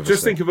things I've ever seen.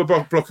 Just think of a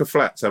block of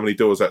flats. How many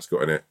doors that's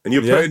got in it, and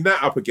you're putting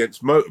that up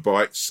against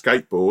motorbikes,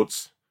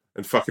 skateboards,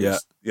 and fucking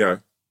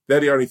they're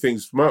the only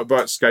things.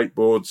 Motorbikes,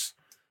 skateboards,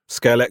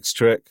 Scale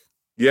Electric.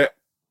 Yeah,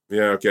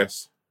 I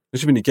guess. What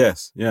do you mean you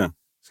guess? Yeah,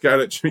 Scale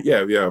Electric.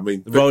 Yeah. I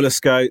mean, roller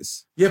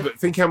skates. Yeah, but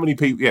think how many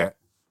people. Yeah.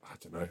 I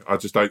don't know. I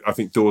just don't. I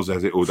think doors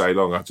has it all day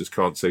long. I just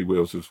can't see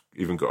wheels have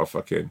even got a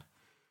fucking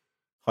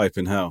hype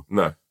in hell.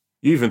 No.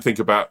 You even think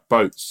about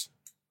boats.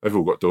 They've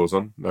all got doors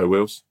on, no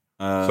wheels.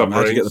 How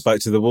do you get the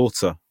boat to the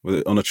water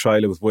on a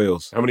trailer with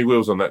wheels? How many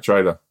wheels on that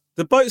trailer?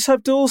 The boats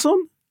have doors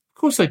on? Of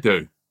course they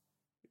do.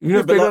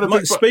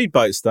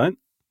 Speedboats don't.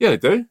 Yeah, they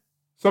do.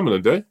 Some of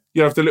them do.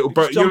 You have the little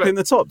boat. Jump in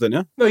the top, don't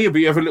you? No, but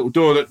you have a little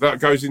door that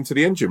goes into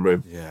the engine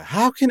room. Yeah.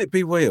 How can it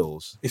be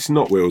wheels? It's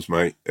not wheels,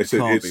 mate. It's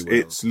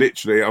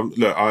literally.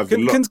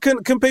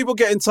 Can people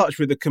get in touch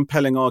with a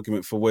compelling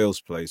argument for wheels,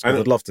 please? Because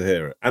I'd love to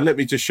hear it. And let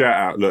me just shout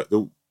out. Look,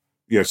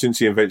 since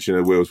the invention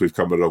of wheels, we've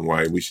come a long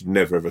way, and we should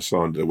never ever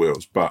slander the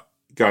wheels. But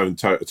going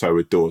toe to toe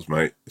with doors,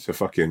 mate, it's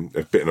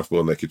they're bitten off more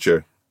than they could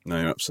chew.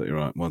 No, you're absolutely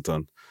right. Well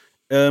done.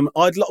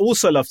 I'd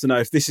also love to know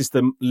if this is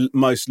the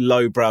most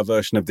lowbrow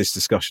version of this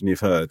discussion you've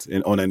heard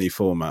on any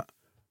format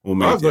or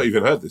media. I've not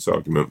even heard this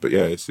argument, but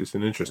yeah, it's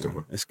an interesting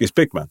one. It's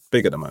big, man.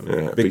 Big at the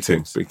moment. Yeah, big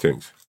things. Big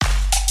things.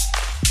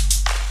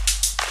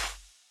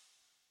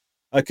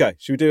 Okay,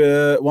 should we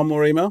do one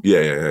more email?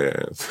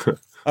 Yeah.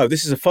 Oh,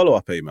 this is a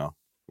follow-up email.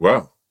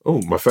 Wow.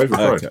 Oh, my favourite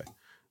kind. Okay.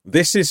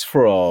 This is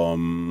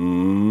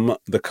from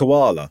the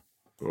koala.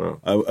 Wow.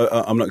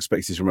 I'm not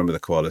expecting to remember the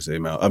koala's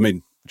email. I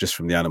mean, just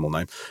from the animal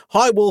name.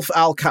 Hi, Wolf,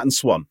 Owl, Cat and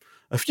Swan.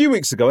 A few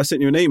weeks ago, I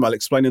sent you an email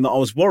explaining that I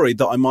was worried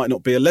that I might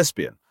not be a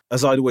lesbian,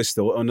 as I'd always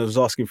thought, and I was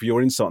asking for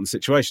your insight on the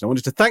situation. I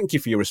wanted to thank you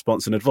for your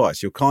response and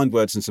advice. Your kind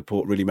words and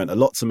support really meant a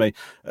lot to me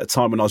at a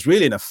time when I was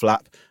really in a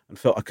flap and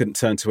felt I couldn't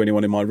turn to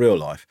anyone in my real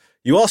life.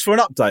 You asked for an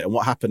update on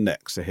what happened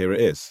next, so here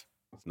it is.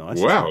 It's nice.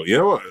 Wow, you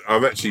know what?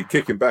 I'm actually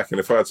kicking back, and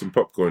if I had some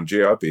popcorn,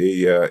 I'd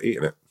be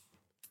eating it.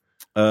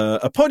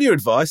 Upon your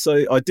advice,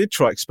 I did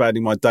try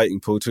expanding my dating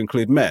pool to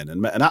include men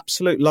and met an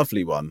absolute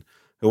lovely one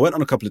who I went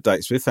on a couple of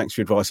dates with. Thanks for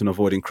your advice on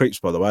avoiding creeps,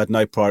 by the way. I had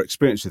no prior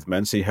experience with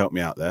men, so you helped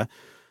me out there.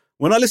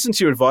 When I listened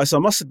to your advice, I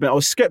must admit I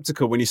was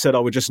sceptical when you said I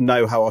would just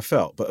know how I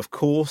felt. But of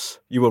course,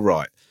 you were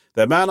right.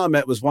 The man I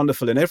met was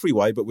wonderful in every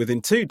way, but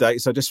within 2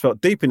 dates, I just felt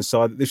deep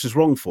inside that this was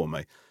wrong for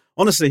me.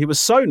 Honestly, he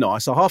was so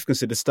nice, I half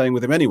considered staying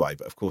with him anyway,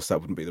 but of course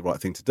that wouldn't be the right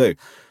thing to do.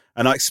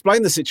 And I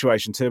explained the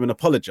situation to him and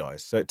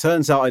apologised. So it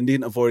turns out I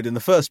needn't avoid it in the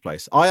first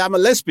place. I am a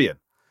lesbian.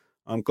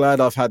 I'm glad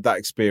I've had that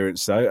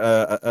experience,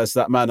 though, as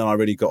that man and I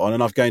really got on,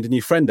 and I've gained a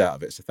new friend out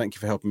of it. So thank you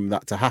for helping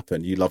that to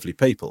happen, you lovely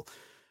people.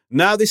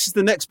 Now, this is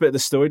the next bit of the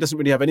story. It doesn't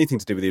really have anything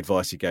to do with the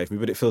advice you gave me,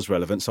 but it feels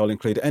relevant, so I'll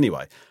include it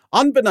anyway.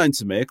 Unbeknown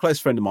to me, a close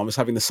friend of mine was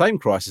having the same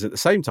crisis at the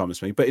same time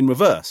as me, but in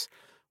reverse.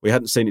 We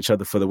hadn't seen each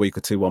other for the week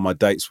or two while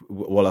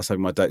I was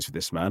having my dates with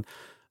this man.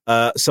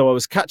 So I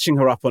was catching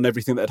her up on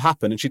everything that had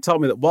happened, and she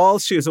told me that while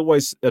she was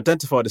always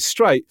identified as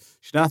straight,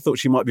 she now thought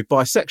she might be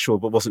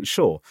bisexual, but wasn't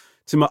sure.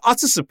 To my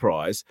utter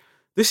surprise,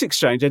 this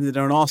exchange ended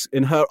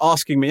in her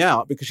asking me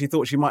out because she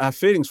thought she might have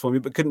feelings for me,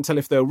 but couldn't tell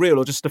if they were real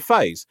or just a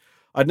phase.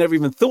 I'd never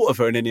even thought of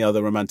her in any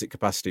other romantic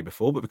capacity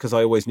before, but because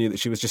I always knew that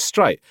she was just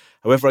straight.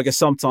 However, I guess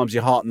sometimes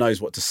your heart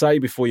knows what to say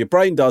before your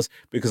brain does,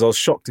 because I was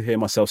shocked to hear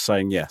myself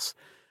saying yes.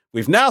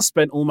 We've now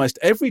spent almost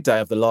every day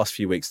of the last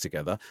few weeks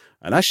together,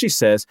 and as she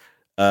says,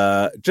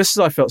 just as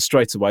I felt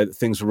straight away that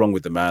things were wrong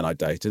with the man I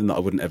dated and that I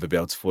wouldn't ever be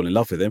able to fall in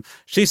love with him,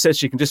 she says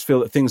she can just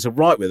feel that things are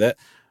right with it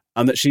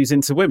and that she's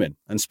into women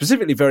and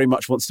specifically very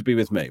much wants to be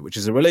with me, which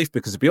is a relief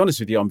because, to be honest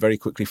with you, I'm very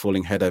quickly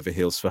falling head over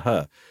heels for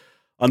her.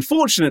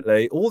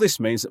 Unfortunately, all this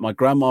means that my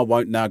grandma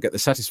won't now get the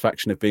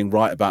satisfaction of being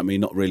right about me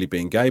not really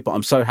being gay, but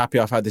I'm so happy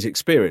I've had this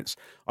experience.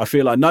 I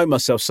feel I know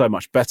myself so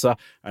much better,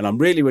 and I'm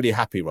really, really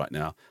happy right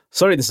now.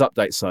 Sorry this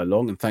update's so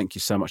long, and thank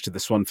you so much to the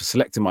Swan for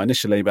selecting my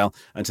initial email,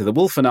 and to the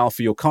Wolf and Al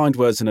for your kind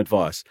words and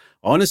advice.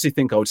 I honestly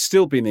think I would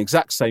still be in the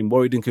exact same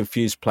worried and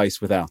confused place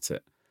without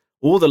it.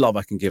 All the love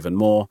I can give and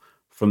more,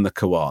 from the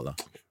koala.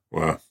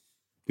 Wow.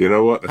 You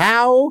know what?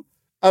 How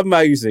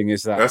amazing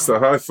is that? That's the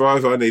high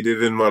five I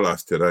needed in my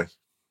life today.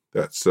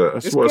 That's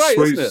what great, a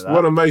sweet, isn't it, what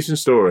an amazing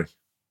story.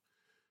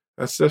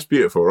 That's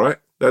beautiful, right?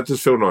 That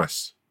does feel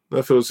nice.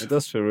 It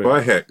does feel really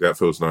by heck, that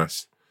feels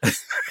nice.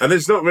 And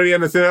there's not really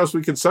anything else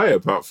we can say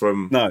apart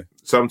from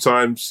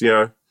sometimes,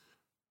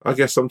 I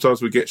guess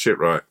sometimes we get shit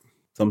right.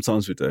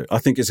 Sometimes we do. I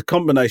think it's a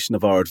combination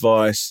of our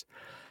advice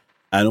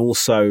and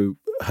also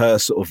her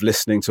sort of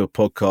listening to a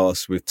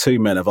podcast with two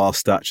men of our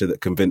stature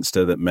that convinced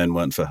her that men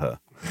weren't for her.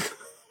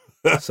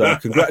 So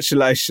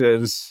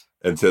congratulations.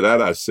 And to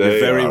that I say, you're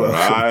very all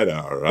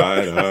welcome.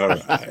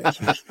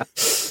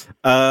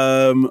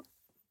 right.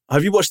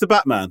 Have you watched The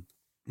Batman?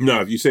 No,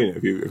 have you seen it?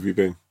 Have you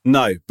been?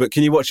 No, but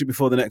can you watch it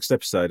before the next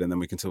episode and then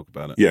we can talk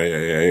about it?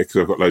 Yeah, because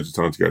I've got loads of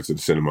time to go to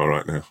the cinema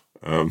right now.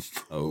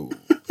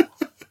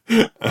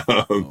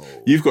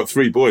 You've got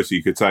 3 boys who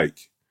you could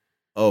take.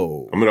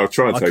 Oh. I mean, I'll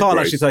try and take I can't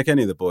Grace. actually take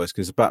any of the boys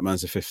because the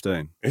Batman's a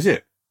 15. Is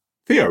it?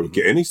 Theo would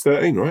get in, he's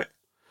 13, right?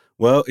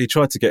 Well, he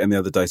tried to get in the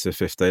other day to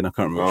 15. I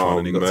can't remember which one,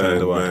 and he got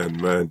turned away.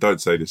 Man,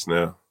 don't say this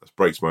now. That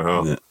breaks my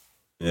heart.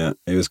 Yeah,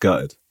 he was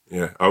gutted.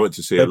 Yeah, I went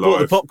to see they it live. bought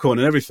the popcorn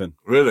and everything.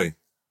 Really?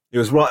 He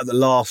was right at the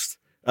last.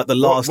 What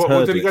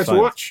did he go to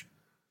watch?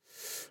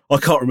 I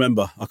can't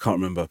remember,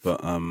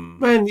 but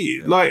man,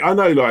 I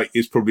know,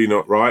 it's probably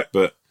not right,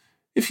 but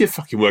if you're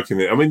fucking working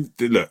there, I mean,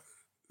 look,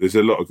 there's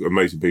a lot of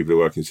amazing people who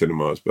work in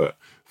cinemas, but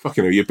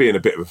fucking hell, you're being a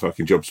bit of a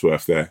fucking job's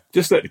worth there.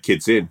 Just let the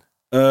kids in.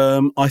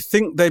 I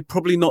think they're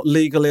probably not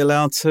legally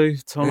allowed to,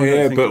 Tom.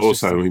 Yeah, but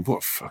also, I mean,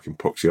 what fucking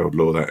proxy old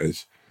law that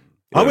is.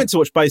 I went to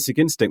watch Basic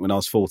Instinct when I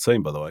was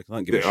 14, by the way. I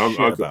don't give a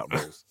shit about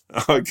rules.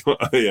 I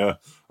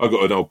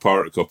got an old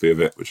pirate copy of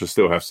it, which I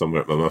still have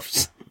somewhere at my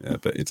mum's. Yeah, I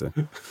bet you do.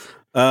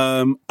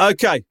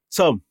 Okay,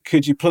 Tom,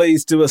 could you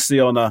please do us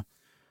the honour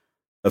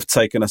of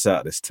taking us out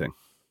of this thing?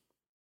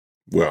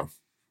 Well,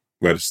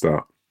 where to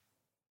start?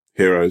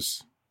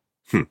 Heroes,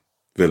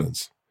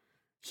 villains,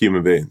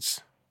 human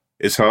beings.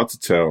 It's hard to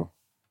tell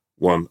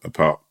one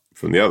apart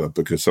from the other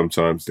because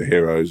sometimes the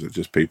heroes are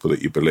just people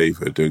that you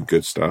believe are doing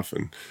good stuff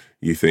and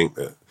you think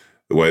that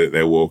the way that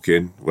they're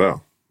walking,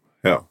 well,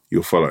 hell,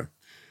 you'll follow.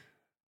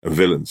 And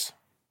villains.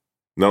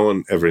 No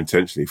one ever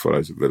intentionally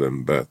follows a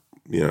villain, but,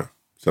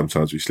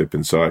 sometimes we slip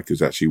inside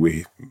because actually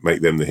we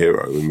make them the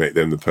hero. We make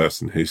them the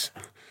person who's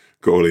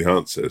got all the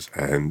answers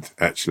and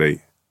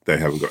actually they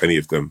haven't got any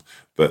of them,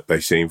 but they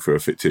seem for a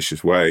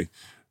fictitious way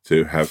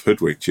to have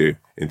hoodwinked you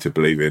into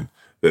believing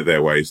that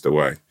their way is the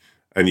way.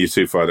 And you're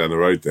too far down the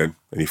road then,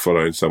 and you're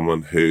following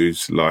someone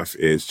whose life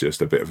is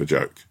just a bit of a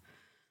joke.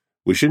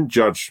 We shouldn't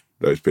judge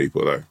those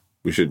people, though.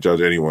 We shouldn't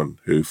judge anyone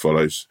who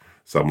follows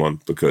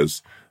someone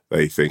because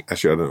they think,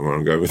 actually, I don't know where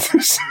I'm going with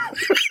this.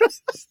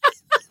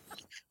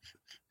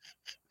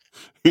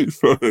 Who's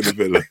following the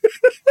villa?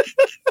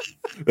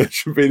 That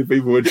should be the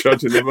people who are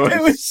judging the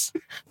most.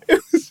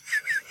 It was.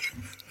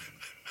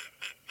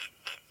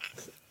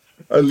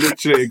 I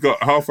literally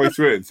got halfway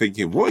through it and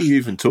thinking, what are you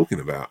even talking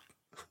about?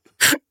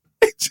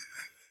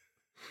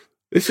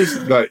 This is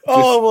like...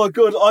 Oh, my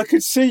God. I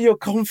could see your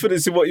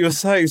confidence in what you were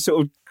saying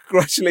sort of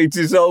gradually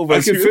dissolve.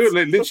 I can feel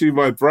like literally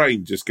my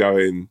brain just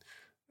going,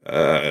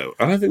 I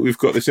don't think we've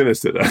got this in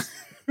us today.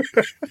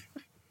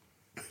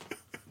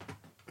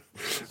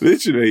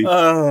 Literally,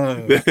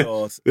 God.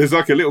 There's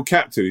like a little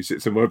captain who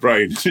sits in my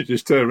brain. She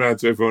just turned around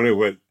to everyone and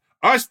went,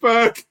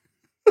 iceberg!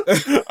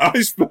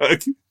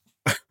 Iceberg!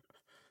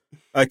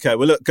 Okay,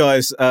 well, look,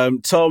 guys,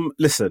 Tom,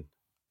 listen,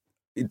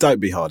 don't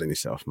be hard on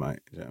yourself, mate.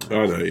 You know,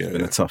 I know,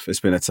 yeah.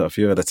 It's been a tough,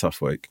 you had a tough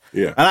week.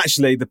 Yeah. And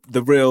actually,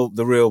 the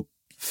real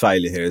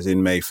failure here is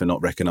in me for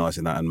not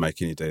recognising that and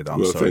making you do that.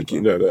 I'm sorry. Thank you.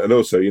 No, and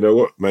also, you know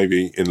what?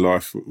 Maybe in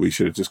life we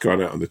should have just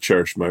gone out on the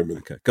cherished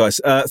moment. Okay, guys,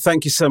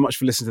 thank you so much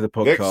for listening to the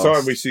podcast. Next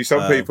time we see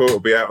some people, it'll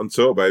be out on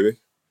tour, baby.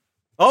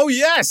 Oh,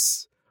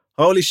 yes!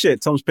 Holy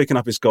shit, Tom's picking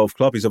up his golf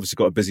club. He's obviously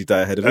got a busy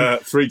day ahead of him.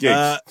 3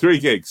 gigs. 3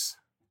 gigs.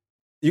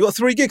 You got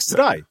 3 gigs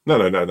today? No.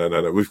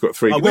 We've got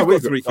 3. Oh, we've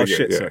got 3. Oh,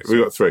 shit. Yeah,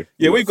 we've got 3.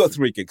 Yeah, we've got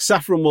 3 gigs.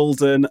 Saffron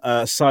Walden,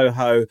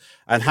 Soho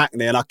and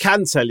Hackney. And I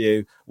can tell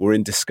you we're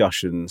in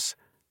discussions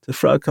to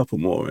throw a couple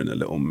more in a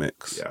little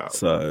mix. Yeah.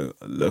 So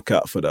look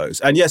out for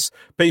those. And yes,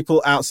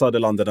 people outside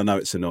of London, I know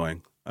it's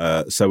annoying.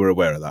 So we're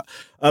aware of that.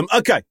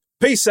 Okay.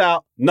 Peace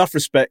out. Enough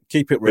respect.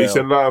 Keep it real. Peace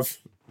and love.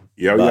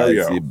 Yo, bye,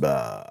 yo, yo.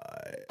 Bye.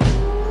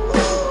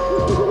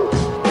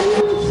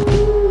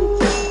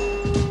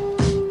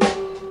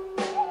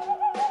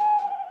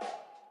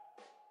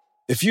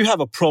 If you have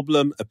a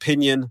problem,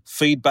 opinion,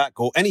 feedback,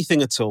 or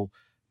anything at all,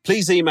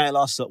 please email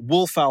us at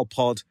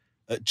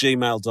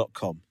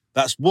wolfowlpod@gmail.com.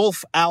 That's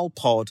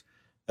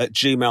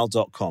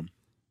wolfowlpod@gmail.com.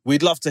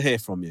 We'd love to hear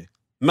from you,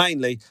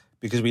 mainly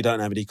because we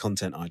don't have any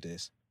content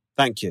ideas.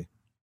 Thank you.